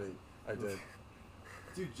stop already. I did.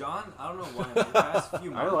 Dude, John, I don't know why, in the past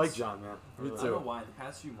few months... I like John, man. Me too. I don't know why, in the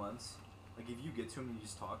past few months, like, if you get to him and you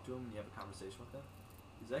just talk to him and you have a conversation with him,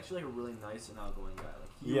 he's actually, like, a really nice and outgoing guy.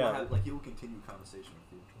 Like, he will continue conversation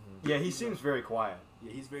with you. Yeah, he seems very quiet.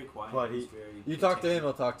 Yeah, he's very quiet. But he's very... You talk to him,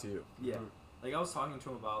 he'll talk to you. Yeah. Like, I was talking to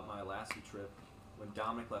him about my Alaska trip when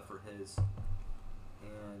Dominic left for his,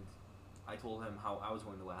 and I told him how I was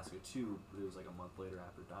going to Alaska too, but it was like a month later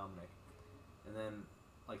after Dominic. And then,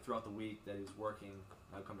 like, throughout the week that he was working,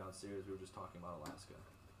 I'd come downstairs, we were just talking about Alaska.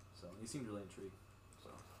 So, he seemed really intrigued.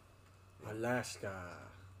 So, yeah. Alaska.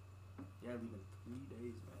 Yeah, I leave in 3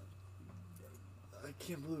 days, man. 3 days. I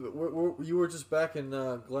can't believe it. You were just back in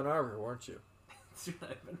Glen Arbor, weren't you? Dude,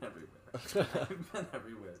 I've been everywhere. I've been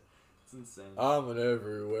everywhere. It's insane. I'm an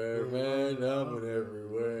everywhere, man. I'm an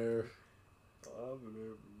everywhere.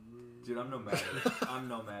 Dude, I'm nomadic. I'm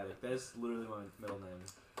nomadic. That's literally my middle name.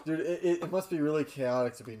 Dude, it must be really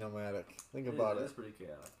chaotic to be nomadic. Think about it. It's pretty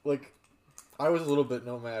chaotic. Like, I was a little bit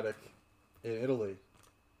nomadic in Italy.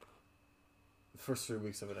 The first 3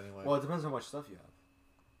 weeks of it, anyway. Well, it depends on how much stuff you have.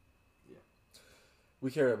 We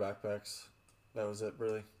carried our backpacks. That was it,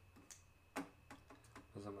 really.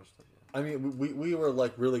 Depends how much stuff you have. I mean, we were,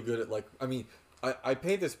 like, really good at, like... I mean, I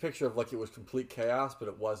paint this picture of, like, it was complete chaos, but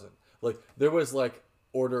it wasn't. Like, there was, like,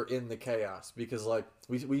 order in the chaos. Because, like,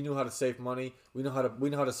 we knew how to save money. We know how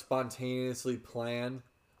to spontaneously plan,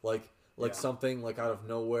 like something, like, out of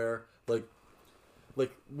nowhere. Like,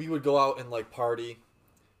 we would go out and, like, party.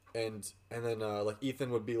 And then, like, Ethan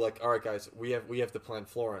would be like, all right, guys, we have to plan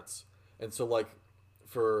Florence. And so, like...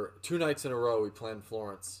 For 2 nights in a row, we planned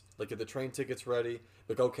Florence. Like, get the train tickets ready.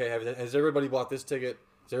 Like, okay, has everybody bought this ticket?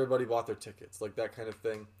 Has everybody bought their tickets? Like, that kind of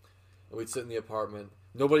thing. And we'd sit in the apartment.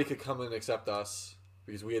 Nobody could come in except us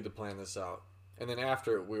because we had to plan this out. And then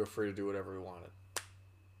after, we were free to do whatever we wanted.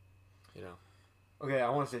 You know? Okay, I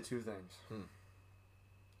want to say 2 things.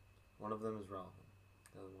 One of them is relevant.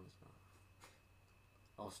 The other one is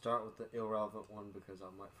not. I'll start with the irrelevant one because I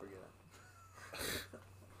might forget.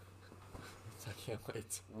 I can't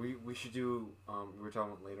wait. We should do, we were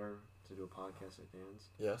talking about later to do a podcast at Dan's.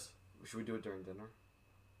 Yes. Should we do it during dinner?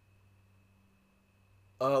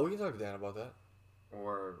 We can talk to Dan about that.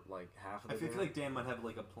 Or, like, half of the I feel dinner? like Dan might have,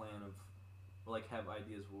 like, a plan of, or, like, have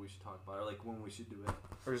ideas what we should talk about, or, like, when we should do it.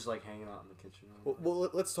 Or just, like, hanging out in the kitchen.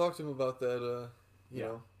 Well, let's talk to him about that, you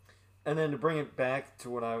know. And then to bring it back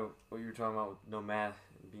to what you were talking about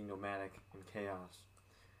with being nomadic and chaos.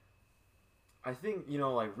 I think, you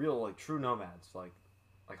know, like, real, like, true nomads, like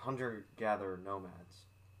hunter-gatherer nomads,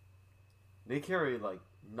 they carry, like,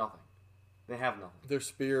 nothing. They have nothing. Their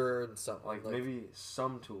spear and something. Like maybe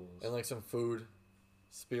some tools. And, like, some food.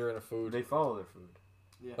 Spear and a food. They follow their food.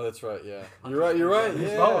 Yeah. Oh, that's right. Yeah, Hunters you're right. You're right. and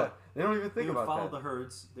They Yeah. follow it. They don't even They think would about follow that. the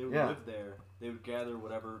herds. They would Yeah. live there. They would gather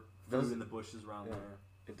whatever Does- food in the bushes around yeah. there.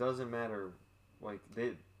 It doesn't matter. Like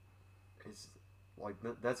it's like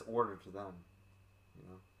that's order to them. You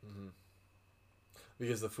know. Mm-hmm.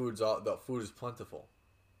 Because the food is plentiful.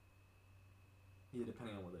 Yeah,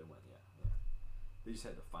 depending on where they went. Yeah. They just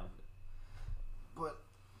had to find it. But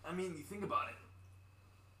I mean, you think about it.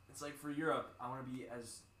 It's like for Europe, I want to be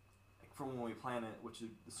as like from when we plan it, which is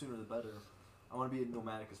the sooner the better. I want to be as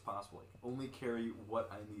nomadic as possible. Like, only carry what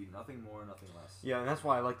I need, nothing more, nothing less. Yeah, and that's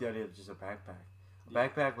why I like the idea of just a backpack. A Yeah.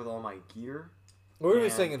 backpack with all my gear. We're gonna be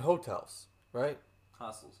And- staying in hotels, right?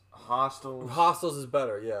 Hostels. Hostels. Hostels is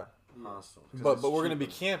better, yeah. Hostels. 'Cause But it's we're gonna be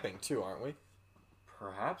cheaper. camping too, aren't we?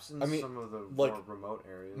 Perhaps in I mean, some of the like, more remote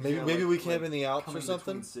areas. Maybe Yeah, maybe like- we camp like in the Alps or Coming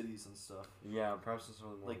something. between cities and stuff. Yeah, perhaps in some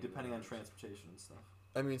of the more Like depending on remote areas. transportation and stuff.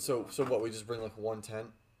 I mean, so what? We just bring like one tent.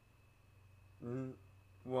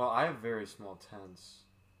 Well, I have very small tents.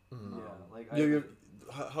 Mm. Yeah, like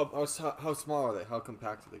How small are they? How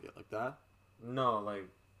compact do they get? Like that? No, like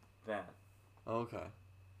that. Oh, okay.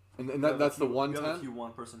 And You have that's a the few- one You have a tent. few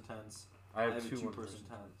one-person tents. I have a two two-person one-person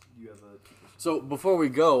tent. You have a two-person. So before we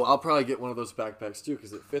go, I'll probably get one of those backpacks too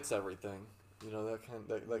because it fits everything. You know that kind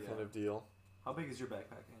Yeah. kind of deal. How big is your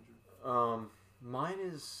backpack, Andrew? Mine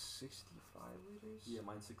is 65 liters. Yeah,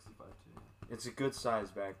 mine's 65 too. It's a good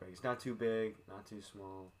sized backpack. It's not too big, not too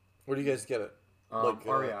small. Where do you guys get it? Like,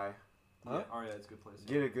 REI. Huh? Yeah, REI is a good place.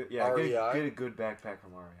 Get a good REI? get a good backpack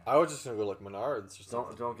from REI. I was just gonna go like Menards or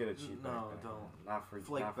something. Don't get a cheap No, backpack. don't. Not for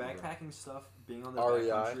For like not for you. backpacking stuff, being on the REI?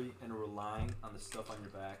 backcountry and relying on the stuff on your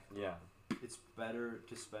back, Yeah. it's better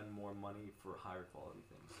to spend more money for higher quality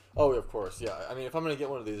things. Oh, of course, yeah. I mean, if I'm gonna get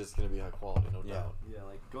one of these, it's gonna be high quality, no Yeah. doubt. Yeah,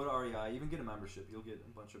 like go to REI, even get a membership. You'll get a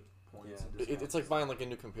bunch of points. Yeah. And It's discounts like and buying stuff. like a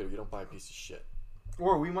new computer. You don't buy a piece of shit.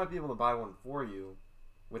 Or we might be able to buy one for you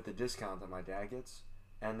with the discount that my dad gets,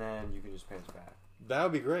 and then you can just pay us back. That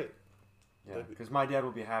would be great. Yeah, That'd be- because my dad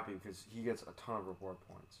will be happy because he gets a ton of reward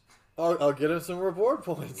points. I'll get him some reward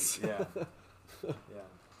points. Yeah. Yeah.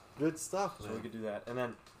 Good stuff, So man. we could do that. And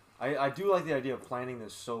then I do like the idea of planning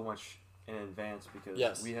this so much in advance because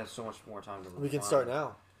Yes. we have so much more time to We can refine start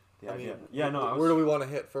now. The I idea. mean, yeah, no. I was, where do we want to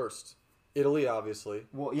hit first? Italy, obviously.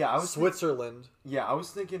 well, yeah, I was Switzerland. I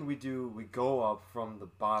was thinking we go up from the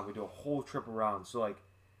bottom, we do a whole trip around. So like,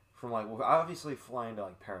 from like, we'll obviously fly into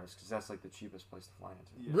like Paris because that's like the cheapest place to fly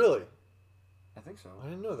into. Yeah. Really? I think so. I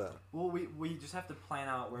didn't know that. Well, we just have to plan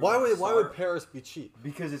out where. Why we would start. Paris be cheap?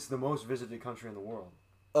 Because it's the most visited country in the world.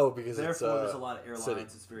 Oh, because Therefore, it's there's a lot of airlines. city.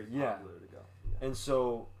 It's very Yeah. popular to go. Yeah. And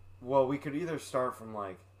so, well, we could either start from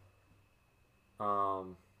like,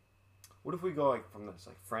 what if we go like from this,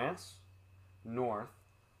 like France, north,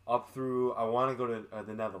 up through. I want to go to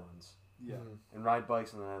the Netherlands Yeah. and ride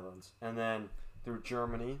bikes in the Netherlands, and then through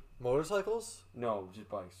Germany. motorcycles. No, just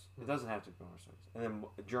bikes. It doesn't have to be motorcycles. And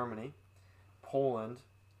then Germany, Poland,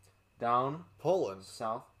 down Poland.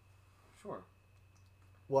 south. Sure.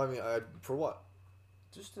 Well, I mean, for what?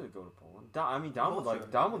 Just to go to Poland. I mean, Dom would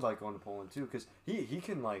Culture. like going to Poland too, because he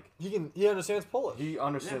can like He understands Polish. he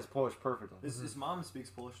understands Polish perfectly. His mom speaks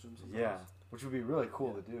Polish to him sometimes. Yeah, which would be really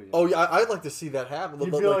cool to do. Yeah. Oh yeah, I'd like to see that happen.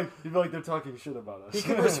 You'd be like they're talking shit about us. he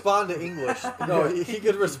could respond to English. No, he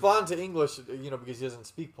could respond to English, because he doesn't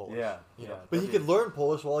speak Polish. Yeah, you yeah, know. But he that'd could learn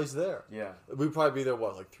Polish while he's there. Yeah. We'd probably be there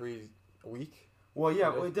like 3 a week. Well, yeah. Yeah.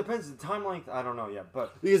 Well, it depends. The time length, I don't know yet,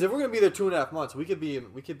 but Because if we're gonna be there 2.5 months, we could be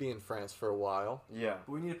in France for a while. yeah.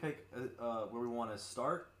 But we need to pick where we want to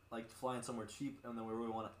start, like flying somewhere cheap, and then where we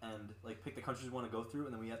want to end. Like pick the countries we want to go through,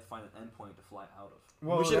 and then we have to find an endpoint to fly out of.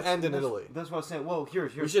 Well, We should end in that's- Italy. That's what I was saying. Well,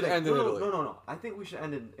 here's We should the thing. end in No, Italy. No. I think we should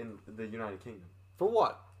end in the United Kingdom For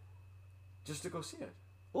what? just to go see it.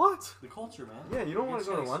 What? The culture, man. Yeah, you don't We wanna just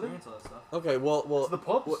go to gotta London? experience all that stuff. Okay, well, It's the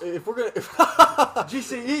pubs. well, if we're gonna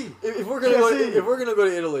GCE. if we're gonna go, GSE. if we're gonna go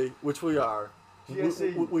to Italy, which we are,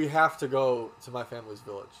 GSE. we have to go to my family's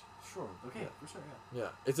village. Sure. Okay, for sure. Yeah. Yeah,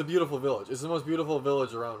 it's a beautiful village. It's the most beautiful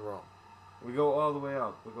village around Rome. We go all the way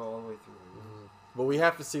up. We go all the way through. But we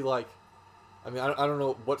have to see I don't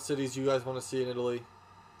know what cities you guys want to see in Italy.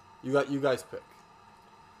 You guys pick.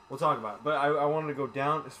 We'll talk about it. But I wanted to go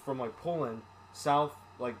down from like Poland south,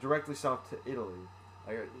 like directly south to Italy.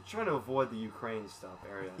 Like trying to avoid the Ukraine stuff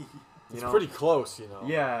area. It's pretty close,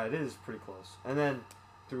 Yeah, it is pretty close. And then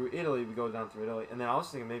through Italy, we go down through Italy. And then I was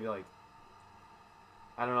thinking maybe like,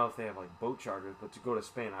 I don't know if they have like boat charters, but to go to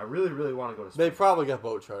Spain. I really, really want to go to Spain. They probably got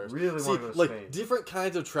boat charters. Really See, wanna go to like Spain. different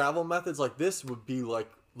kinds of travel methods like this would be like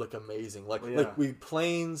amazing. Like Well, yeah. like we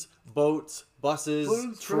planes, boats,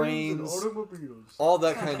 buses, trains, automobiles. all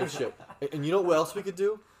that kind of shit. And you know what else we could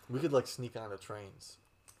do? We could like sneak onto trains.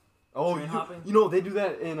 Oh, train hopping? you know they do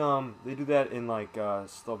that in like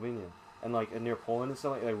Slovenia and like near Poland and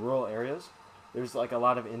stuff like rural areas. There's like a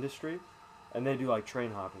lot of industry, and they do like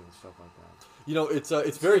train hopping and stuff like that. You know, it's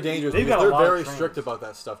very dangerous They've because got a they're lot of very trains. strict about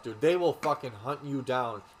that stuff, dude. They will fucking hunt you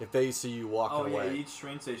down if they see you walking Oh yeah, away. at each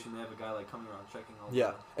train station they have a guy like coming around checking all.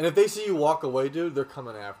 Yeah, and if they see you walk away, dude, they're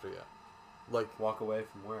coming after you. Like, Walk away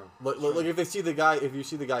from where? like if they see the guy, if you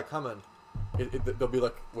see the guy coming, they'll be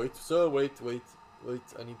like, wait, sir, wait,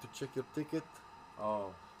 I need to check your ticket.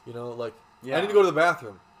 Oh, You know, like, yeah. I need to go to the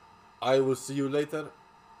bathroom. I will see you later.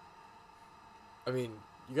 I mean,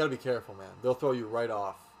 you gotta be careful, man. They'll throw you right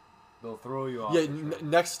off. They'll throw you off. Yeah, the train.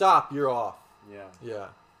 next stop, you're off. Yeah. Yeah.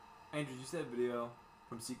 Andrew, did you see that video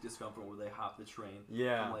from Seek Discomfort where they hop the train?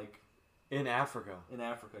 Yeah. From, like In Africa. in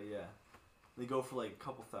Africa, yeah. They go for like a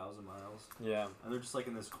couple thousand miles, Yeah. and they're just like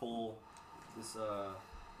in this coal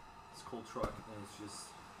truck, and it's just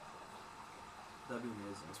that'd be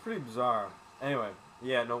amazing. It's pretty bizarre. Anyway,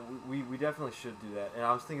 yeah, no, we definitely should do that. And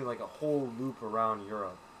I was thinking like a whole loop around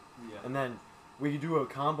Europe. Yeah. And then we could do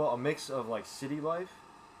a mix of like city life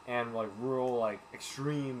and like rural, like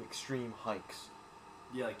extreme hikes.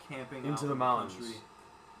 Yeah, like camping Into out the in mountains. country.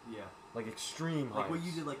 Yeah. Like extreme Like hikes. what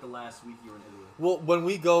you did like the last week you were in Italy. Well, when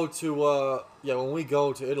we go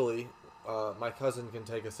to Italy, my cousin can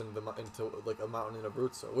take us into like a mountain in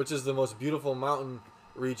Abruzzo, which is the most beautiful mountain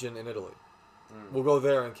region in Italy. We'll go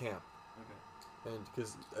there and camp. Okay. And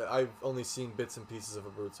because I've only seen bits and pieces of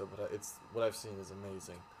Abruzzo, but it's what I've seen is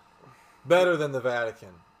amazing. Better than the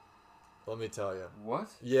Vatican, let me tell you. What?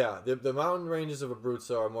 Yeah, the mountain ranges of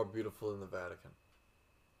Abruzzo are more beautiful than the Vatican.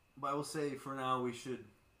 But I will say for now we should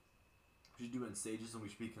do it in stages and we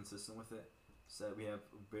should be consistent with it, so that we have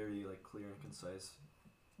very like clear and concise,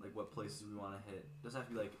 like what places we want to hit. It doesn't have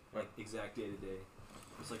to be like exact day to day.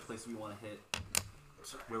 It's like places we want to hit,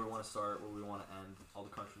 where we want to start, where we want to end, all the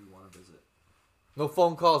countries we want to visit. No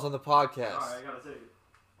phone calls on the podcast. Alright, I gotta take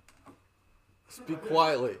it. Speak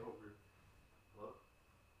quietly.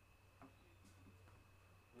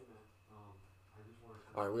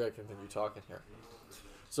 All right, we gotta continue talking here.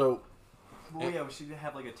 So, Well, yeah, we should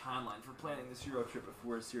have like a timeline for planning this Euro trip if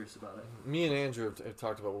we're serious about it. me and Andrew have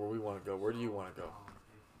talked about where we want to go. Where do you want to go?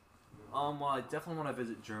 Well, I definitely want to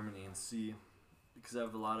visit Germany and see, because I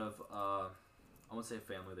have a lot of, I won't say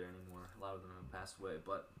family there anymore. A lot of them have passed away,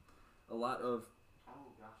 but a lot of,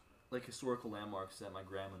 like, historical landmarks that my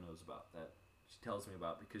grandma knows about, that she tells me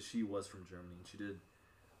about, because she was from Germany and she did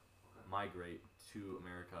migrate to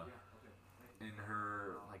America in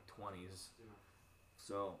her, like, 20s.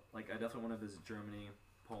 So, like, I definitely want to visit Germany,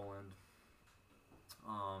 Poland,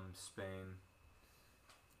 Spain.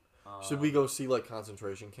 Should we go see like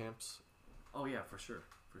concentration camps? Oh yeah, for sure.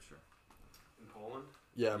 In Poland?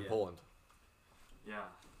 Yeah, in Yeah. Poland. Yeah.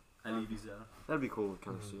 Any visa? That'd be cool to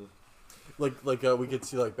kind of see. Like we could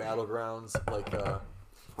see like battlegrounds, like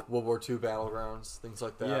World War II battlegrounds, things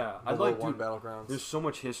like that. Yeah, I'd World like War to- I battlegrounds. There's so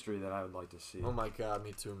much history that I would like to see. Oh my god,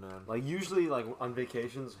 me too, man. Like usually, like on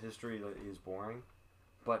vacations, history is boring,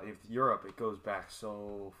 but if Europe, it goes back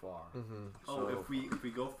so far. Mm-hmm. Oh, So- if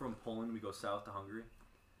we go from Poland, we go south to Hungary.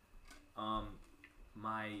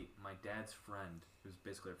 My dad's friend, who's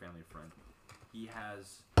basically a family friend, he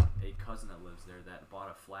has a cousin that lives there that bought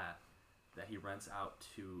a flat that he rents out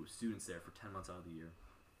to students there for 10 months out of the year,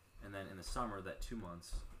 and then in the summer, that 2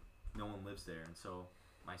 months, no one lives there, and so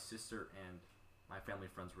my sister and my family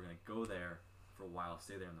friends were gonna go there for a while,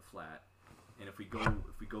 stay there in the flat, and if we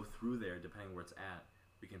go through there, depending where it's at,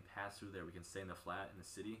 we can pass through there. We can stay in the flat in the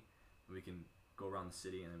city, and we can go around the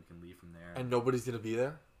city, and then we can leave from there. And nobody's gonna be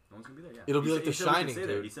there. No one's gonna be there. Yeah, It'll be He like said- The he said we could Shining, stay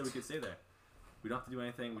there. dude. He said we could stay there. We don't have to do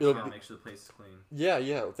anything. We It'll just gotta be- make sure the place is clean. Yeah,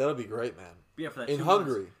 that'll be great, man. But yeah, for that In 2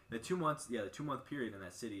 Hungary. months, the 2 months, the 2 month period in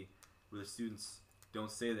that city where the students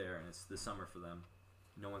don't stay there, and it's the summer for them.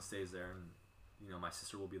 No one stays there, and my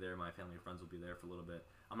sister will be there. My family and friends will be there for a little bit.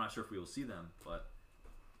 I'm not sure if we will see them, but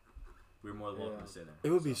we're more than welcome Yeah. to stay there. It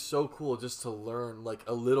would be so cool just to learn like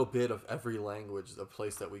a little bit of every language, the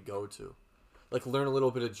place that we go to. Like learn a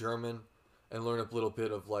little bit of German and learn a little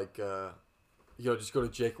bit of like just go to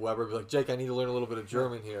Jake Weber, be like, Jake, I need to learn a little bit of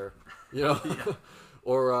German here. Yeah.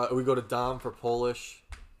 Or we go to Dom for Polish.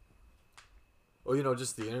 Or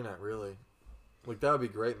just the internet really. Like that would be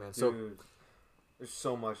great, man. So Dude, there's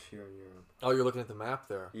so much here in Europe. you're looking at the map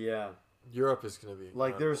there. Yeah, Europe is gonna be like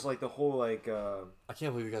incredible. there's like the whole like I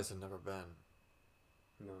can't believe you guys have never been.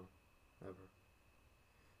 no, never.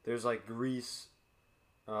 There's like Greece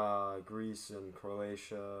and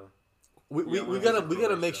Croatia, We Yeah, we when I gotta was in we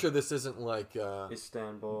gotta make Croatia. sure this isn't like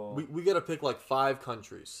Istanbul. we gotta pick like 5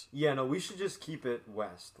 countries. Yeah, no, we should just keep it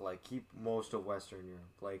west. Like keep most of Western Europe.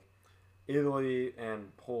 Like Italy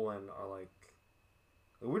and Poland are like.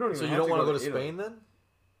 We don't even. So you have don't want to go to Italy. Spain then?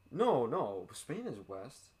 No. Spain is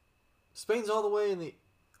west. Spain's all the way in the.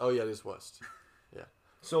 Oh yeah, it is west.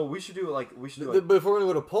 So we should do like But if we're gonna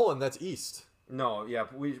go to Poland, that's east. No, yeah,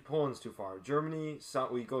 Poland's too far. Germany,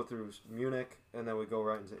 we go through Munich, and then we go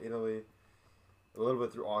right into Italy, a little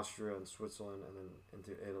bit through Austria and Switzerland, and then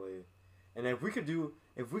into Italy. And if we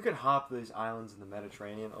could hop these islands in the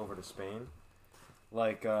Mediterranean over to Spain,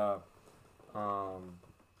 like, Oh,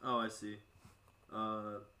 I see.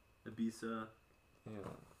 Ibiza. yeah,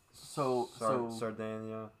 So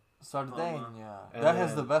Sardinia, Sardinia. And That has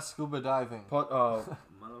then- the best scuba diving. Monaco.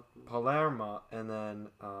 Palermo, and then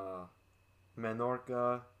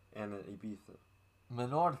Menorca, and then Ibiza.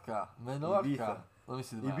 Menorca. Ibiza. Let me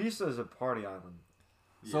see the map. Ibiza is a party island.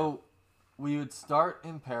 So we would start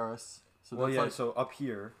in Paris. So Well, that's yeah, like so up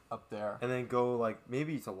here, up there. and then go like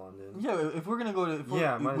maybe to London. Yeah, if we're gonna go to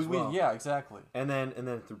Might as well. yeah, exactly. And then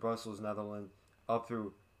through Brussels, Netherlands, up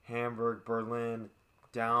through Hamburg, Berlin,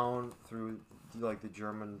 down through like the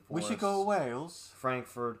German We forests, should go Wales.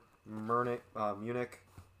 Frankfurt, Munich,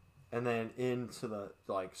 and then into the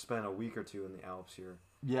like spend a week or two in the Alps here.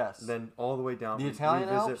 Yes. Then all the way down. The we Italian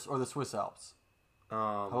revisit, Alps or the Swiss Alps?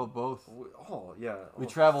 How about both? Yeah. We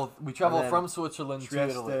travel And then from Switzerland to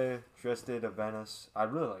Italy. Trieste to Venice.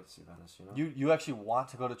 I'd really like to see Venice. You know. You actually want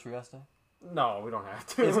to go to Trieste? No, we don't have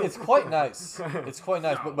to. It's quite nice. It's quite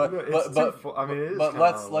nice, No, but It's too fu- I mean, it is. but kinda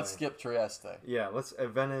let's away. skip Trieste. Yeah, let's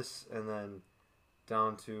Venice and then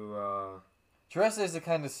down to. Trieste is the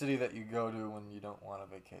kind of city that you go to when you don't want a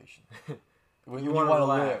vacation. When you wanna want to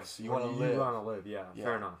live. relax. You want to You live. want to live. Yeah, Yeah.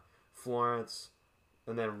 fair enough. Florence,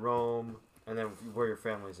 and then Rome, and then where your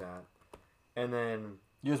family's at, and then.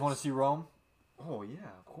 You guys want to see Rome? Oh yeah,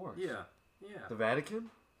 of course. Yeah. The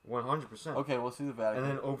Vatican, 100%. Okay, we'll see the Vatican.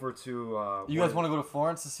 And then over to. You guys want to go to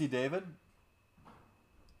Florence to see David?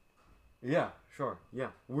 Yeah, sure. Yeah,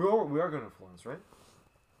 we are going to Florence, right?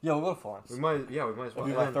 Yeah, we'll go to Florence. We might as well. It'll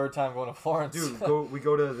be And my then- third time going to Florence. Dude, we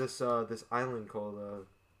go to this island called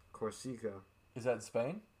Corsica. Is that in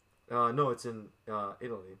Spain? No, it's in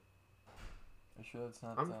Italy. Are you sure it's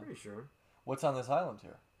not? I'm pretty sure. What's on this island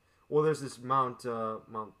here? Well, there's this Mount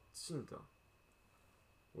Cinto,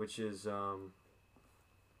 which is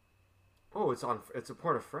it's a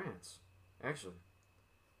part of France, actually.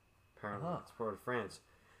 Apparently, Uh-huh. it's part of France,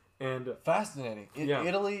 and Fascinating. Yeah.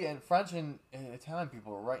 Italy and French and Italian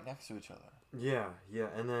people are right next to each other. yeah,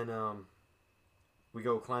 and then we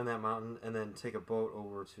go climb that mountain and then take a boat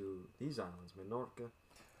over to these islands, Menorca,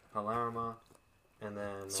 Palermo, and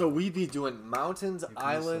then So we'd be doing mountains, Ibiza.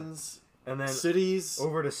 islands, and then cities.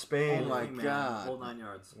 over to Spain. Oh my Man, God. Whole 9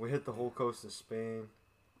 yards. We hit the whole coast of Spain,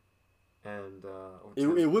 and over It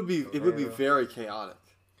to would be Toledo. very chaotic.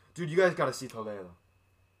 Dude, you guys got to see Toledo.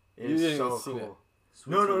 You It's didn't so even see cool. it.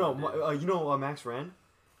 No. Switzerland, You know Max Ren?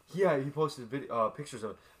 Yeah, he posted pictures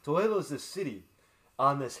of it. Toledo is this city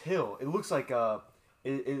on this hill. It looks like it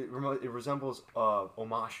resembles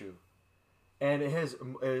Omashu, and it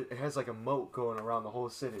has like a moat going around the whole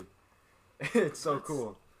city. It's so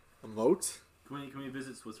cool. A moat? Can we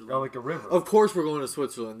visit Switzerland? Oh, like a river. Of course we're going to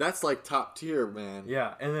Switzerland. That's like top tier, man.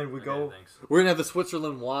 Yeah, and then we Okay, go. thanks. We're going to have the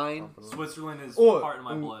Switzerland wine. Switzerland is Oh, part of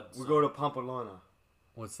my blood. We so. go to Pamplona.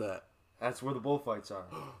 What's that? That's where the bullfights are.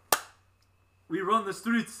 We run the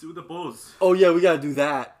streets with the bulls. Oh, yeah, we got to do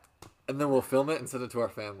that. And then we'll film it and send it to our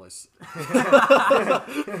families. hey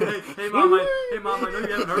mom, I know you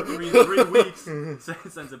haven't heard from me in 3 weeks.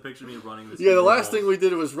 Sends a picture of me running this. Yeah, the last thing we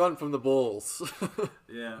did was run from the bulls.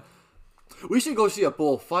 Yeah, We should go see a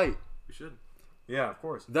bull fight. we should. Yeah, of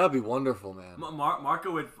course. That'd be wonderful, man.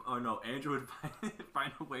 Marco would, Andrew would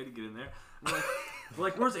find a way to get in there. We're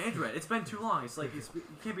like, where's Andrew at? It's been too long. It's like, you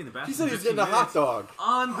can't be in the bathroom. He said he's 15 getting a hot minutes. dog.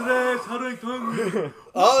 Andres Harrington.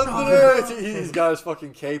 Andres! He's got his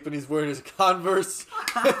fucking cape and he's wearing his Converse.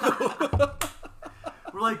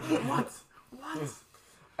 We're like, what?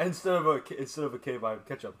 Instead of a cave, I have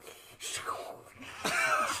ketchup.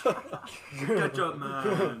 Ketchup,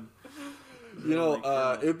 man. You know, Oh my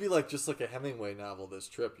God. it would be like just like a Hemingway novel, this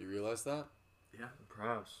trip. You realize that? Yeah.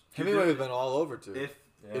 Perhaps. Hemingway has been all over too. If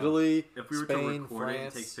Yeah. Italy, we were Spain, to record it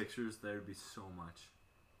and France. take pictures, there would be so much.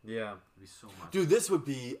 Yeah. There'd be so much. Dude, this would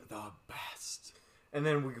be the best. And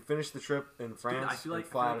then we could finish the trip in France. Dude, I feel like,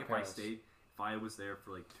 and fly out of if I Paris. stayed, if I was there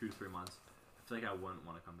for like 2 to 3 months, I feel like I wouldn't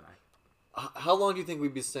want to come back. How long do you think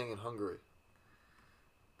we'd be staying in Hungary?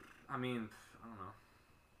 I mean, I don't know.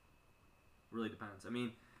 Really depends. I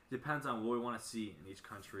mean, depends on what we want to see in each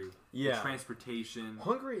country. Yeah. The transportation.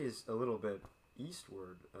 Hungary is a little bit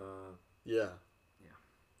eastward. Yeah.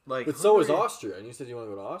 Like, But so is Hungary- Austria, and you said you want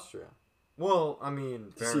to go to Austria. Well, I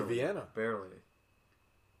mean, to see Vienna. Barely.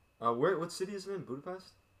 What city is it in?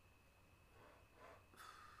 Budapest?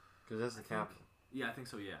 Because that's the capital. Yeah, I think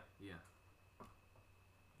so. Yeah.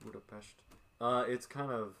 Budapest. It's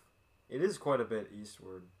kind of. It is quite a bit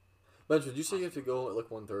eastward. Benj, did you say you have to go at like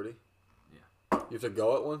 1:30? Yeah. You have to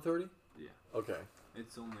go at 1:30? Yeah. Okay.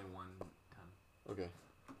 It's only 1:10. Okay.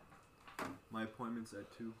 My appointment's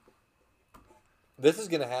at 2. This is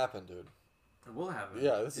gonna happen, dude. It will happen.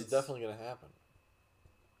 Yeah, this is definitely gonna happen.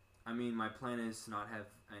 I mean, my plan is to not have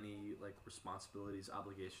any like responsibilities,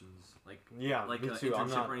 obligations, like me too.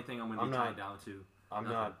 internship or anything. I'm gonna be tied down to. I'm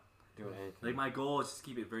nothing. not doing anything. Like my goal is just to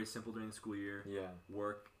keep it very simple during the school year. Yeah.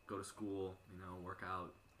 Work, go to school, work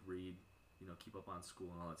out, read, keep up on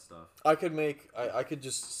school and all that stuff. I could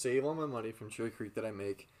just save all my money from Cherry Creek that I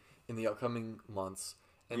make in the upcoming months,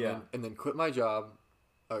 and then quit my job,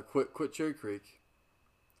 quit Cherry Creek.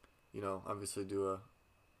 Obviously do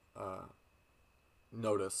a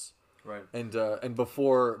notice. Right. And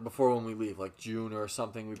before when we leave, like June or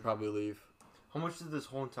something, we probably leave. How much did this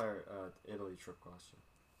whole entire Italy trip cost you?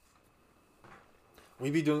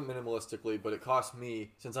 We'd be doing it minimalistically, but it cost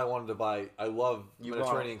me, since I wanted to buy, I love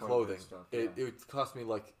Mediterranean clothing. Stuff, yeah. It cost me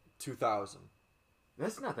like $2,000.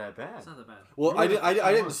 That's not that bad. It's not that bad. Well, I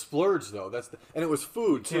didn't splurge though. And it was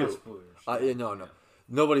food too. Splurge. No.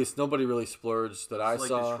 Nobody really splurged that I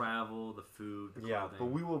saw. The travel, the food, the clothing. But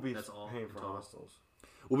we will be paying for hostels.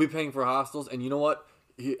 We'll be paying for hostels, and you know what?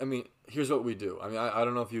 Here's what we do. I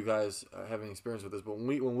don't know if you guys have any experience with this, but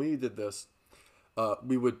when we did this,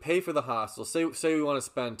 we would pay for the hostel. Say we want to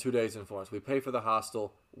spend 2 days in Florence. We pay for the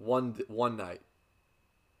hostel one night,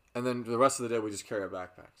 and then the rest of the day we just carry our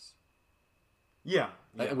backpacks. Yeah.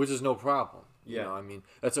 Which is no problem. Yeah.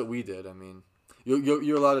 That's what we did.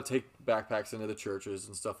 You're allowed to take backpacks into the churches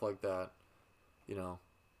and stuff like that.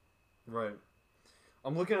 Right.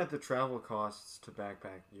 I'm looking at the travel costs to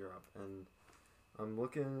backpack Europe, and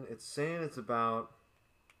it's saying it's about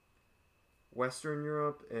Western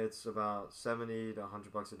Europe, it's about $70 to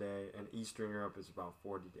 $100 a day, and Eastern Europe is about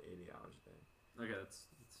 40 to 80 hours a day. Okay, that's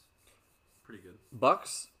pretty good.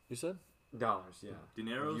 Bucks, you said? Dollars, yeah.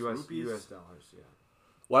 Dineros, rupees? US dollars, yeah.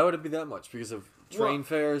 Why would it be that much? Because of train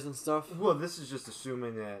fares and stuff? Well, this is just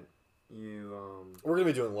assuming that you... We're going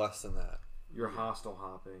to be doing less than that. You're hostel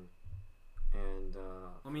hopping. And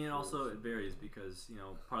it varies because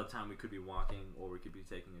part of the time we could be walking, or we could be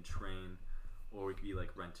taking a train, or we could be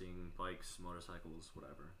like renting bikes, motorcycles,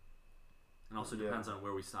 whatever. And also depends on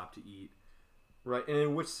where we stop to eat. Right, and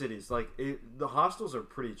in which cities? The hostels are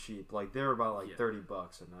pretty cheap. Like they're about $30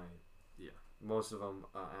 a night. Yeah, most of them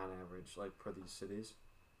on average, like per these cities,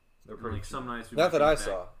 they're pretty. Like some nights. Not that I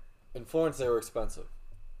saw. In Florence, they were expensive.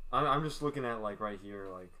 I'm just looking at right here,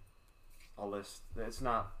 a list. It's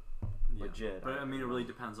not. Legit. But it really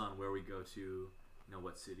depends on where we go to,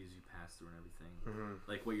 what cities you pass through and everything.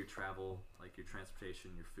 Mm-hmm. Like what your travel, like your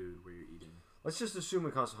transportation, your food, where you're eating. Let's just assume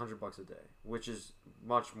it costs $100 a day, which is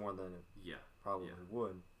much more than it probably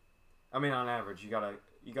would. On average, you gotta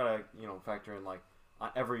factor in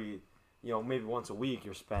every maybe once a week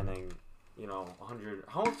you're spending 100.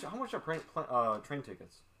 How much are train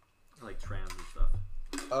tickets? Like trams and stuff.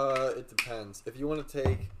 It depends. If you want to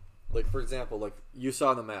take. For example, you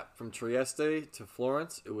saw on the map, from Trieste to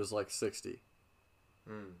Florence, it was 60.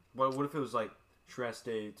 But what if it was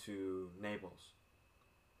Trieste to Naples?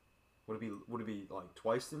 Would it be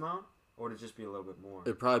twice the amount, or would it just be a little bit more?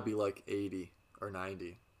 It'd probably be 80 or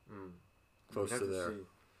 90. Close to there. See.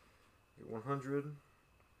 100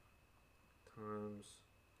 times.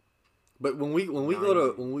 But when we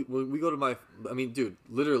go to my, dude,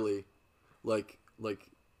 literally,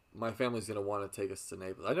 my family's gonna want to take us to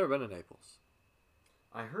Naples. I've never been to Naples.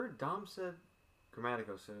 I heard Dom said,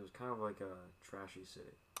 Grammatico said it was kind of like a trashy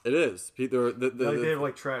city. It is. They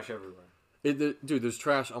have trash everywhere. Dude, there's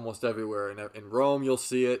trash almost everywhere. In Rome, you'll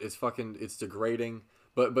see it. It's degrading.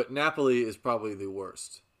 But Napoli is probably the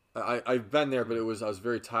worst. I've been there, but I was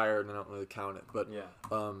very tired and I don't really count it. But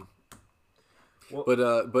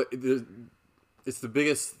it's the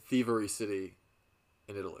biggest thievery city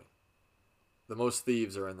in Italy. The most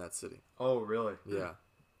thieves are in that city. Oh, really? Yeah.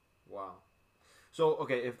 Wow. So,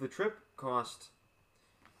 okay, if the trip cost,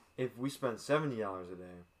 if we spent $70 a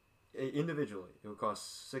day, individually, it would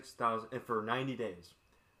cost $6,000, for 90 days,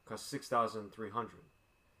 it cost $6,300.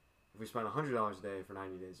 If we spent $100 a day for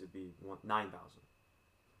 90 days, it'd be $9,000.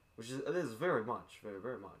 It is very much, very,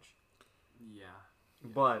 very much. Yeah.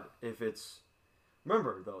 But if it's,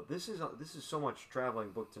 remember though, this is so much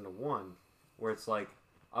traveling booked into one, where it's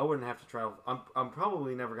I wouldn't have to travel. I'm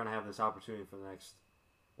probably never going to have this opportunity for the next,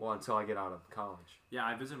 until I get out of college. Yeah,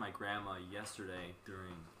 I visited my grandma yesterday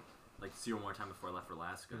during like see her one more time before I left for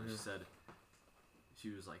Alaska. Mm-hmm. She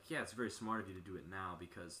was like, yeah, it's very smart of you to do it now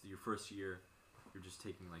because your first year, you're just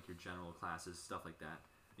taking like your general classes, stuff like that.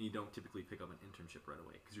 And you don't typically pick up an internship right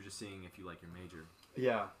away because you're just seeing if you like your major.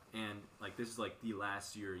 Yeah. And like this is like the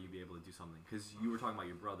last year you'd be able to do something because you were talking about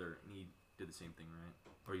your brother and he did the same thing, right?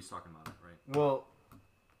 Or he's talking about it, right? Well,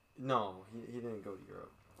 no, he didn't go to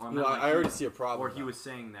Europe. Or No, I already see a problem. Or he was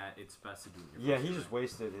saying that it's best to do it. in your Yeah, first he year, just right?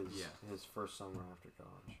 wasted his first summer after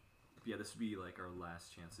college. Yeah, this would be like our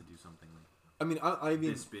last chance to do something like I mean, I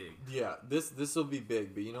mean, this big. Yeah, this will be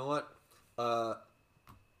big, but you know what? I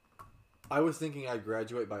was thinking I'd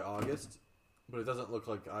graduate by August, but it doesn't look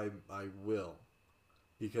like I will,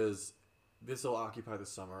 because this will occupy the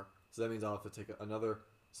summer. So that means I'll have to take another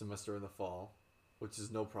semester in the fall, which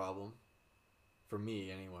is no problem for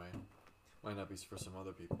me anyway. Might not be for some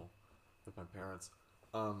other people, like my parents.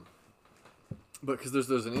 But because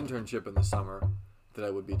there's an internship in the summer that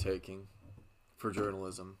I would be taking for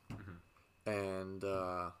journalism. And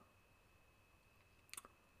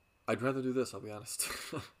I'd rather do this, I'll be honest.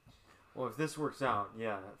 Well, if this works out,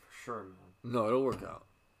 yeah, for sure, man. No, it'll work out.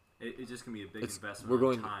 It's just gonna be a big investment. We're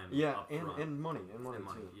going of time. Yeah, up and front. money, And money.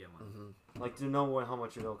 too. Yeah, money. Mm-hmm. Like to know how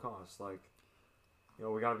much it'll cost. Like, you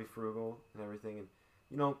know, we gotta be frugal and everything, and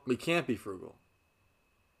you know, We can't be frugal.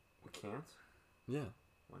 we can't. Yeah.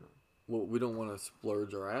 Why not? Well, we don't want to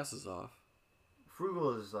splurge our asses off.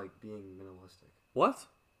 Frugal is like being minimalistic. What?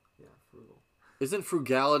 Yeah, frugal. Isn't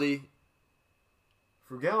frugality?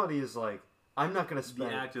 Frugality is like I'm not gonna The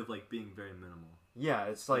spend. act of like being very minimal. Yeah,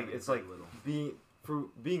 it's like Very little.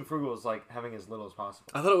 being frugal is like having as little as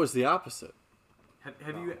possible. I thought it was the opposite.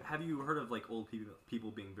 Have you heard of like old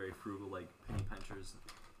people being very frugal, like penny pinchers?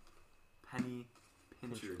 Penny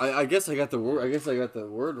pinchers. I guess I got the word. I guess I got the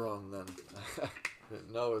word wrong then.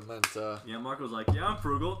 No, it meant. Yeah, Marco's like, yeah, I'm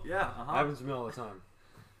frugal. Yeah, Happens to me all the time.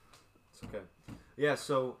 It's okay. Yeah,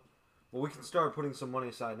 so well, we can start putting some money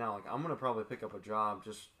aside now. Like I'm gonna probably pick up a job,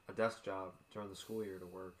 just a desk job during the school year to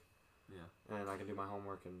work. Yeah. And I can do my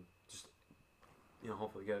homework and just, you know,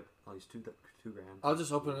 hopefully get at least $2 grand. I'll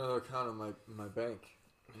just open another account in my bank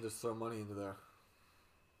and just throw money into there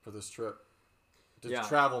for this trip. Just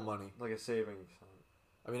travel money. Like a savings.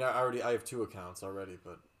 I mean, I have 2 accounts already,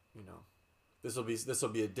 but you know, this will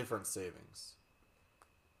be a different savings.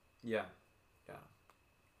 Yeah. Yeah.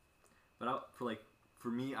 But for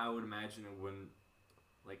me, I would imagine it wouldn't,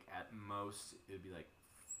 like at most, it'd be like,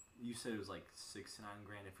 you said it was like 6 to 9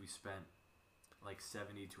 grand if we spent like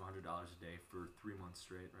 $70 to $100 a day for 3 months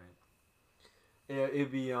straight, right? Yeah,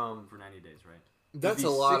 it'd be For 90 days, right? That's a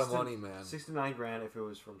lot of money, man. 6 to 9 grand if it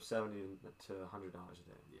was from $70 to $100 a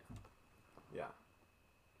day. Yeah. Yeah.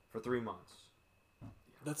 For 3 months.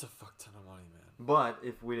 That's a fuck ton of money, man. But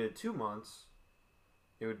if we did 2 months,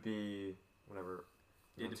 it would be whatever.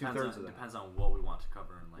 It depends on depends on what we want to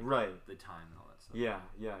cover and like Right. the time and all that stuff. Yeah,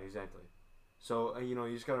 exactly. So, you know,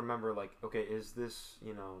 you just got to remember, like, okay, is this,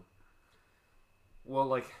 you know, well,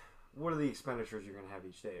 like, what are the expenditures you're going to have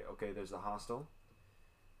each day? Okay, there's the hostel,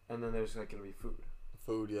 and then there's, like, going to be food.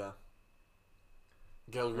 Food, yeah.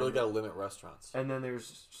 You really got to limit restaurants. And then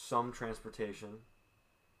there's some transportation,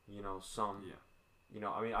 you know, Yeah. you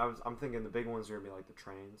know, I mean, I'm thinking the big ones are going to be, like, the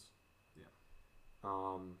trains. Yeah.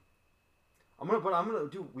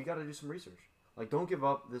 We got to do some research. Like, don't give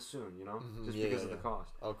up this soon, you know, just because of the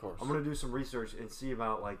cost. Of course. I'm gonna do some research and see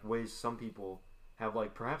about like ways some people have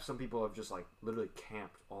like perhaps some people have just like literally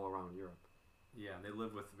camped all around Europe. Yeah, they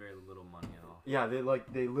live with very little money at all. Yeah, they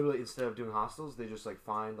literally instead of doing hostels, they just like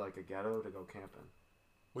find like a ghetto to go camping.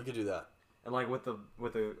 We could do that. And like with a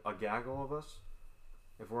gaggle of us,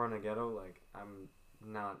 if we're in a ghetto, like I'm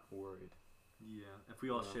not worried. Yeah, if we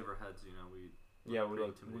all shave our heads, you know, we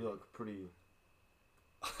look pretty.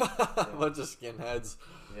 Bunch of skinheads.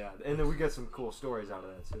 Yeah, and then we get some cool stories out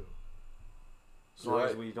of that too. As long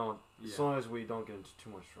as we don't get into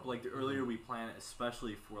too much trouble. But like the earlier we plan it,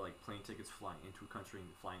 especially for like plane tickets flying into a country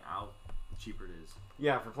and flying out, the cheaper it is.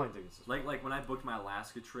 Yeah, for plane tickets. Like when I booked my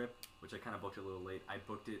Alaska trip, which I kind of booked a little late, I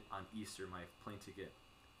booked it on Easter, my plane ticket,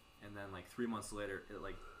 and then like 3 months later, it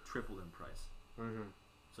like tripled in price. Mm-hmm.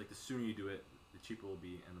 So like the sooner you do it, the cheaper it will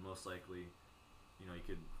be, and the most likely, you know, you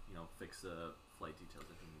could fix the flight details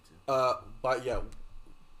if you need to. But yeah,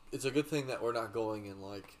 it's a good thing that we're not going in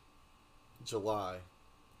like July.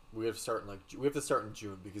 We have to start in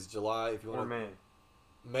June because July, if you want, or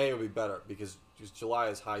May would be better because July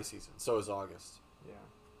is high season. So is August. Yeah.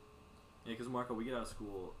 Yeah, because Marco, we get out of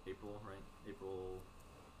school April, right?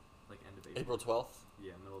 Like end of April. April 12th.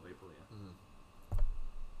 Yeah, middle of April. Yeah. Mm-hmm.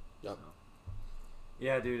 Yep. So.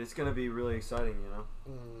 Yeah, dude, it's gonna be really exciting, you know.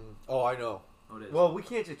 Oh, I know. Oh, it is. Well, we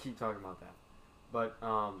can't just keep talking about that, but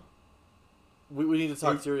we need to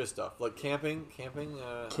talk serious stuff like camping.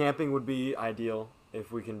 Camping would be ideal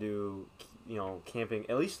if we can do, camping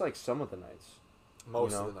at least like some of the nights.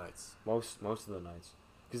 Most of the nights. Most of the nights.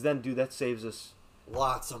 Because then, dude, that saves us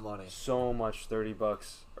lots of money. So much, $30,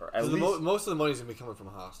 or at least most of the money's gonna be coming from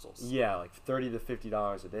hostels. Yeah, like $30 to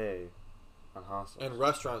 $50 a day on hostels. And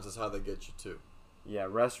restaurants is how they get you too. Yeah,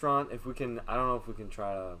 restaurant. If we can, I don't know if we can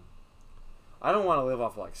try to. I don't want to live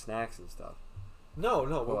off like snacks and stuff. No,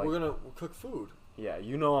 we're gonna cook food. Yeah,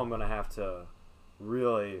 I'm gonna have to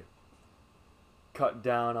really cut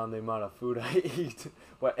down on the amount of food I eat.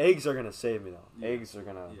 But eggs are gonna save me though. Yeah. Eggs are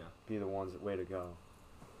gonna be the ones way to go.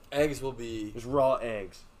 Eggs will be just raw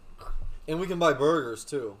eggs, and we can buy burgers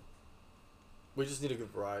too. We just need a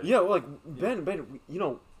good variety. Yeah, well, like Ben,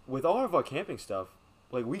 with all of our camping stuff,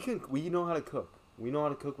 like we know how to cook. We know how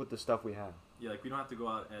to cook with the stuff we have. Yeah, like we don't have to go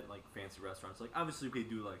out at like fancy restaurants. Like obviously we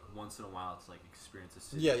do like once in a while to like experience a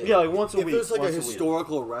city. Yeah, like once a week. If there's like a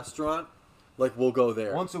historical restaurant, like we'll go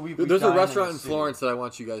there. Once a week. There's a restaurant in Florence that I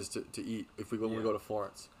want you guys to eat when we go to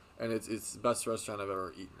Florence, and it's the best restaurant I've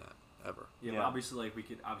ever eaten at ever. Yeah, but obviously like we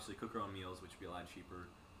could obviously cook our own meals, which would be a lot cheaper.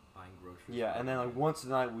 Buying groceries. Yeah, and then like once a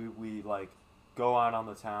night we like go out on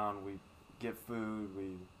the town, we get food,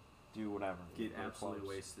 we do whatever. Get absolutely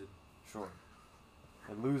wasted. Sure.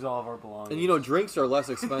 And lose all of our belongings. And drinks are less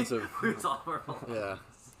expensive. Lose all of our belongings. Yeah.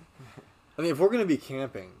 I mean, if we're gonna be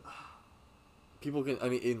camping, people can. I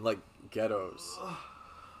mean, in like ghettos,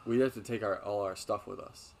 we have to take all our stuff with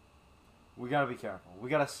us. We gotta be careful. We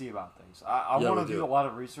gotta see about things. I want to do a lot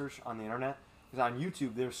of research on the internet because on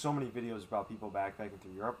YouTube there's so many videos about people backpacking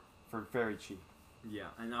through Europe for very cheap. Yeah,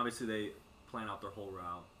 and obviously they plan out their whole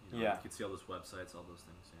route. You can see all those websites, all those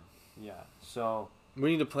things. Yeah. So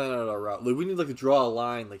we need to plan out our route. We need to draw a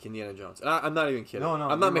line like Indiana Jones. And I'm not even kidding. No,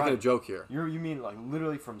 I'm not making a joke here. You mean like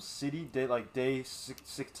literally from city day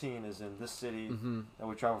 16 is in this city, and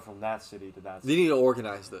we travel from that city to that city. You need to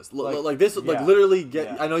organize this. Literally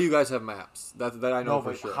get. Yeah. I know you guys have maps. That I know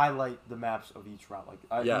for sure. Highlight the maps of each route.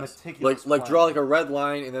 Meticulous. Like draw like a red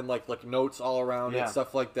line and then like notes all around it,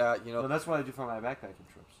 stuff like that. No, that's what I do for my backpacking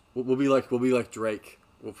trips. We'll be like Drake.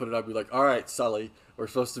 We'll put it up. Be like, all right, Sully, we're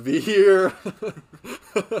supposed to be here.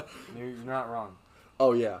 You're not wrong.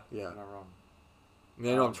 Oh yeah. You're not wrong. I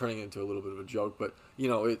mean, I know I'm turning it into a little bit of a joke, but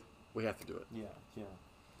we have to do it. Yeah.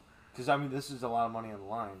 Because I mean, this is a lot of money on the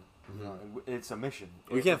line. It's a mission.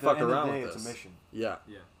 We can't fuck around with this. It's a mission. Yeah.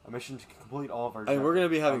 A mission to complete all of our. I mean, we're gonna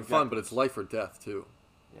be having fun, but it's life or death too.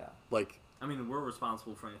 Yeah. I mean, we're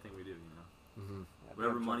responsible for anything we do. Mm-hmm. Yeah,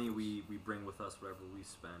 whatever money we bring with us, whatever we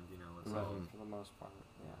spend, it's all for the most part.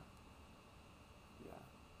 Yeah.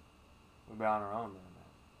 We'll be on our own then, man.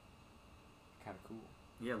 Kind of cool.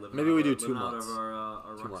 Yeah, maybe we do 2 months. Out of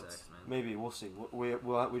our rucksacks, man. Maybe we'll see. We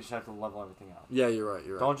just have to level everything out. Yeah, you're right.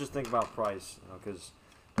 Don't just think about price, because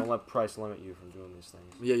don't let price limit you from doing these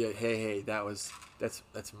things. Yeah. Hey,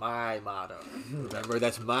 that's my motto. Remember,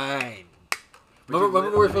 that's mine. Remember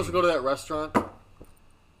we were supposed to go to that restaurant,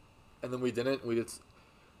 and then we didn't. We did.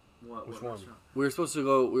 Which one? We were supposed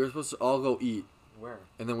to all go eat. Where?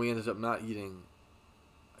 And then we ended up not eating.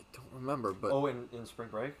 I don't remember, but in spring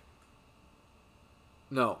break.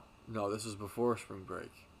 No, this was before spring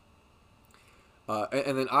break.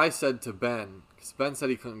 And then I said to Ben, because Ben said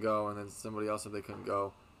he couldn't go, and then somebody else said they couldn't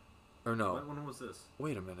go. Or no. When was this?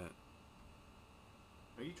 Wait a minute.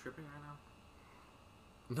 Are you tripping right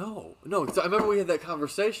now? No. Cause I remember we had that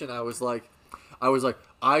conversation. I was like,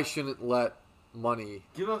 I shouldn't let money.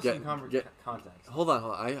 Give us some context. Hold on.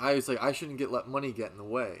 I was like, I shouldn't let money get in the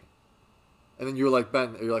way. And then you were like,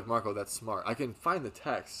 Ben, you're like, Marco, that's smart. I can find the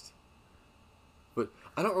text. But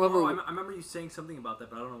I don't remember. I remember you saying something about that,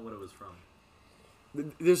 but I don't know what it was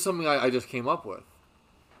from. There's something I just came up with.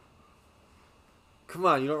 Come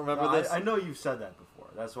on, you don't remember this? I know you've said that before.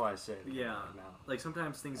 That's why I say it. Yeah. Like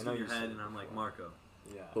sometimes things in your head, and I'm like, Marco.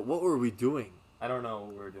 Yeah. But what were we doing? I don't know what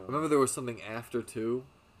we were doing. Remember there was something after 2?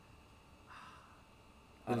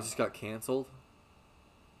 And it just got canceled?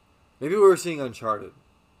 Maybe we were seeing Uncharted.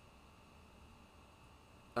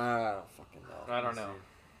 I don't fucking know. I don't know.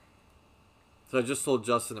 So I just told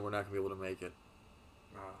Justin that we're not going to be able to make it.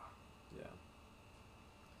 Yeah.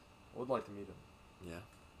 I would like to meet him. Yeah.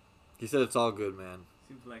 He said it's all good, man.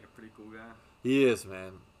 Seems like a pretty cool guy. He is,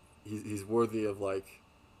 man. He's worthy of, like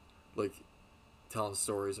telling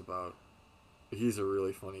stories about. He's a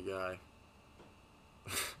really funny guy.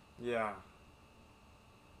 Yeah.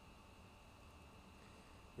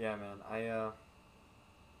 Yeah, man. I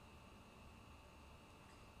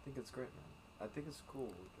think it's great, man. I think it's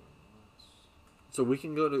cool. So we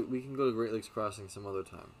can go to Great Lakes Crossing some other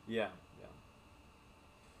time. Yeah.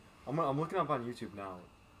 I'm looking up on YouTube now.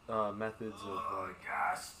 methods of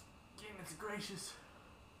gosh, goodness gracious.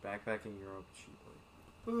 backpacking Europe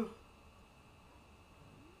cheaply.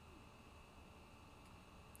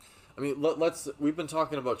 I mean, let's. We've been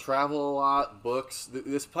talking about travel a lot, books.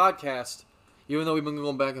 This podcast, even though we've been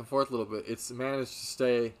going back and forth a little bit, it's managed to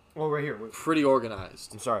stay Right here. pretty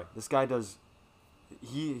organized. I'm sorry. This guy does.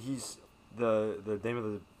 He's the name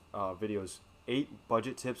of the video is 8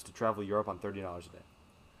 budget tips to travel Europe on $30 a day.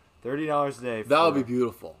 $30 a day. That would be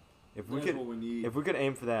beautiful. If we That's could, what we need. if we could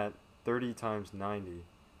aim for that, 30 times 90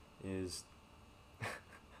 is.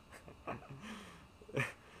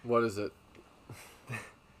 What is it?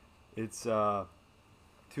 It's almost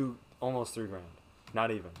 $3 grand.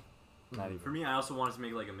 Not even. Not even. For me, I also wanted to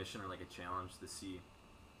make like a mission or like a challenge to see,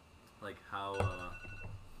 like how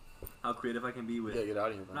creative I can be with. Yeah, get out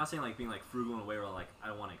of here, I'm man. not saying like being like frugal in a way where like I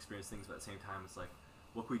don't want to experience things, but at the same time, it's like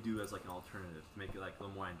what can we do as like an alternative to make it like a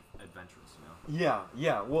little more adventurous, you know?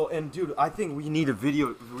 Yeah. Well, and dude, I think we need a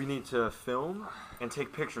video. We need to film and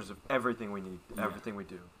take pictures of everything we need, everything we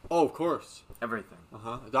do, Oh, of course. everything.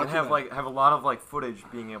 And Have a lot of like footage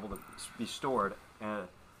being able to be stored,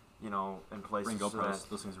 you know, in places. Bring so GoPros. that-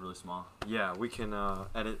 Those things are really small. yeah, we can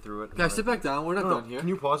edit through it. Guys, sit back down. We're not done here. Can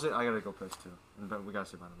you pause it? I gotta go piss too, and we gotta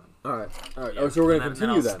sit by the men. All right. Yeah. Oh, so we're gonna And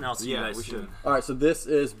continue then. I'll see you Yeah, guys we soon. should. All right. So this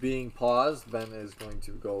is being paused. Ben is going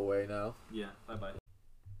to go away now. Yeah. Bye bye.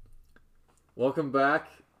 Welcome back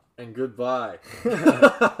and goodbye.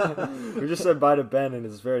 We just said bye to Ben, and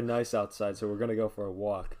it's very nice outside, so we're gonna go for a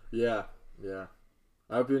walk. Yeah. I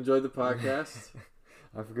hope you enjoyed the podcast.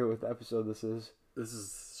 I forget what episode this is. This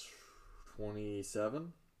is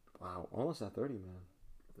 27. Wow, almost at 30, man.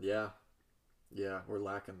 Yeah. We're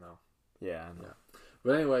lacking though. Yeah, I know. Yeah.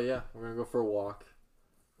 But anyway, yeah, we're gonna go for a walk.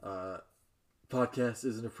 Podcast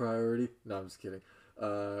isn't a priority. No, I'm just kidding.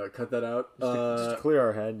 Cut that out. Just to clear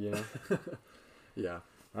our head, you know. Yeah.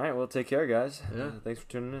 All right, well, take care, guys. Yeah. Thanks for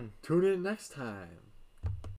tuning in. Tune in next time.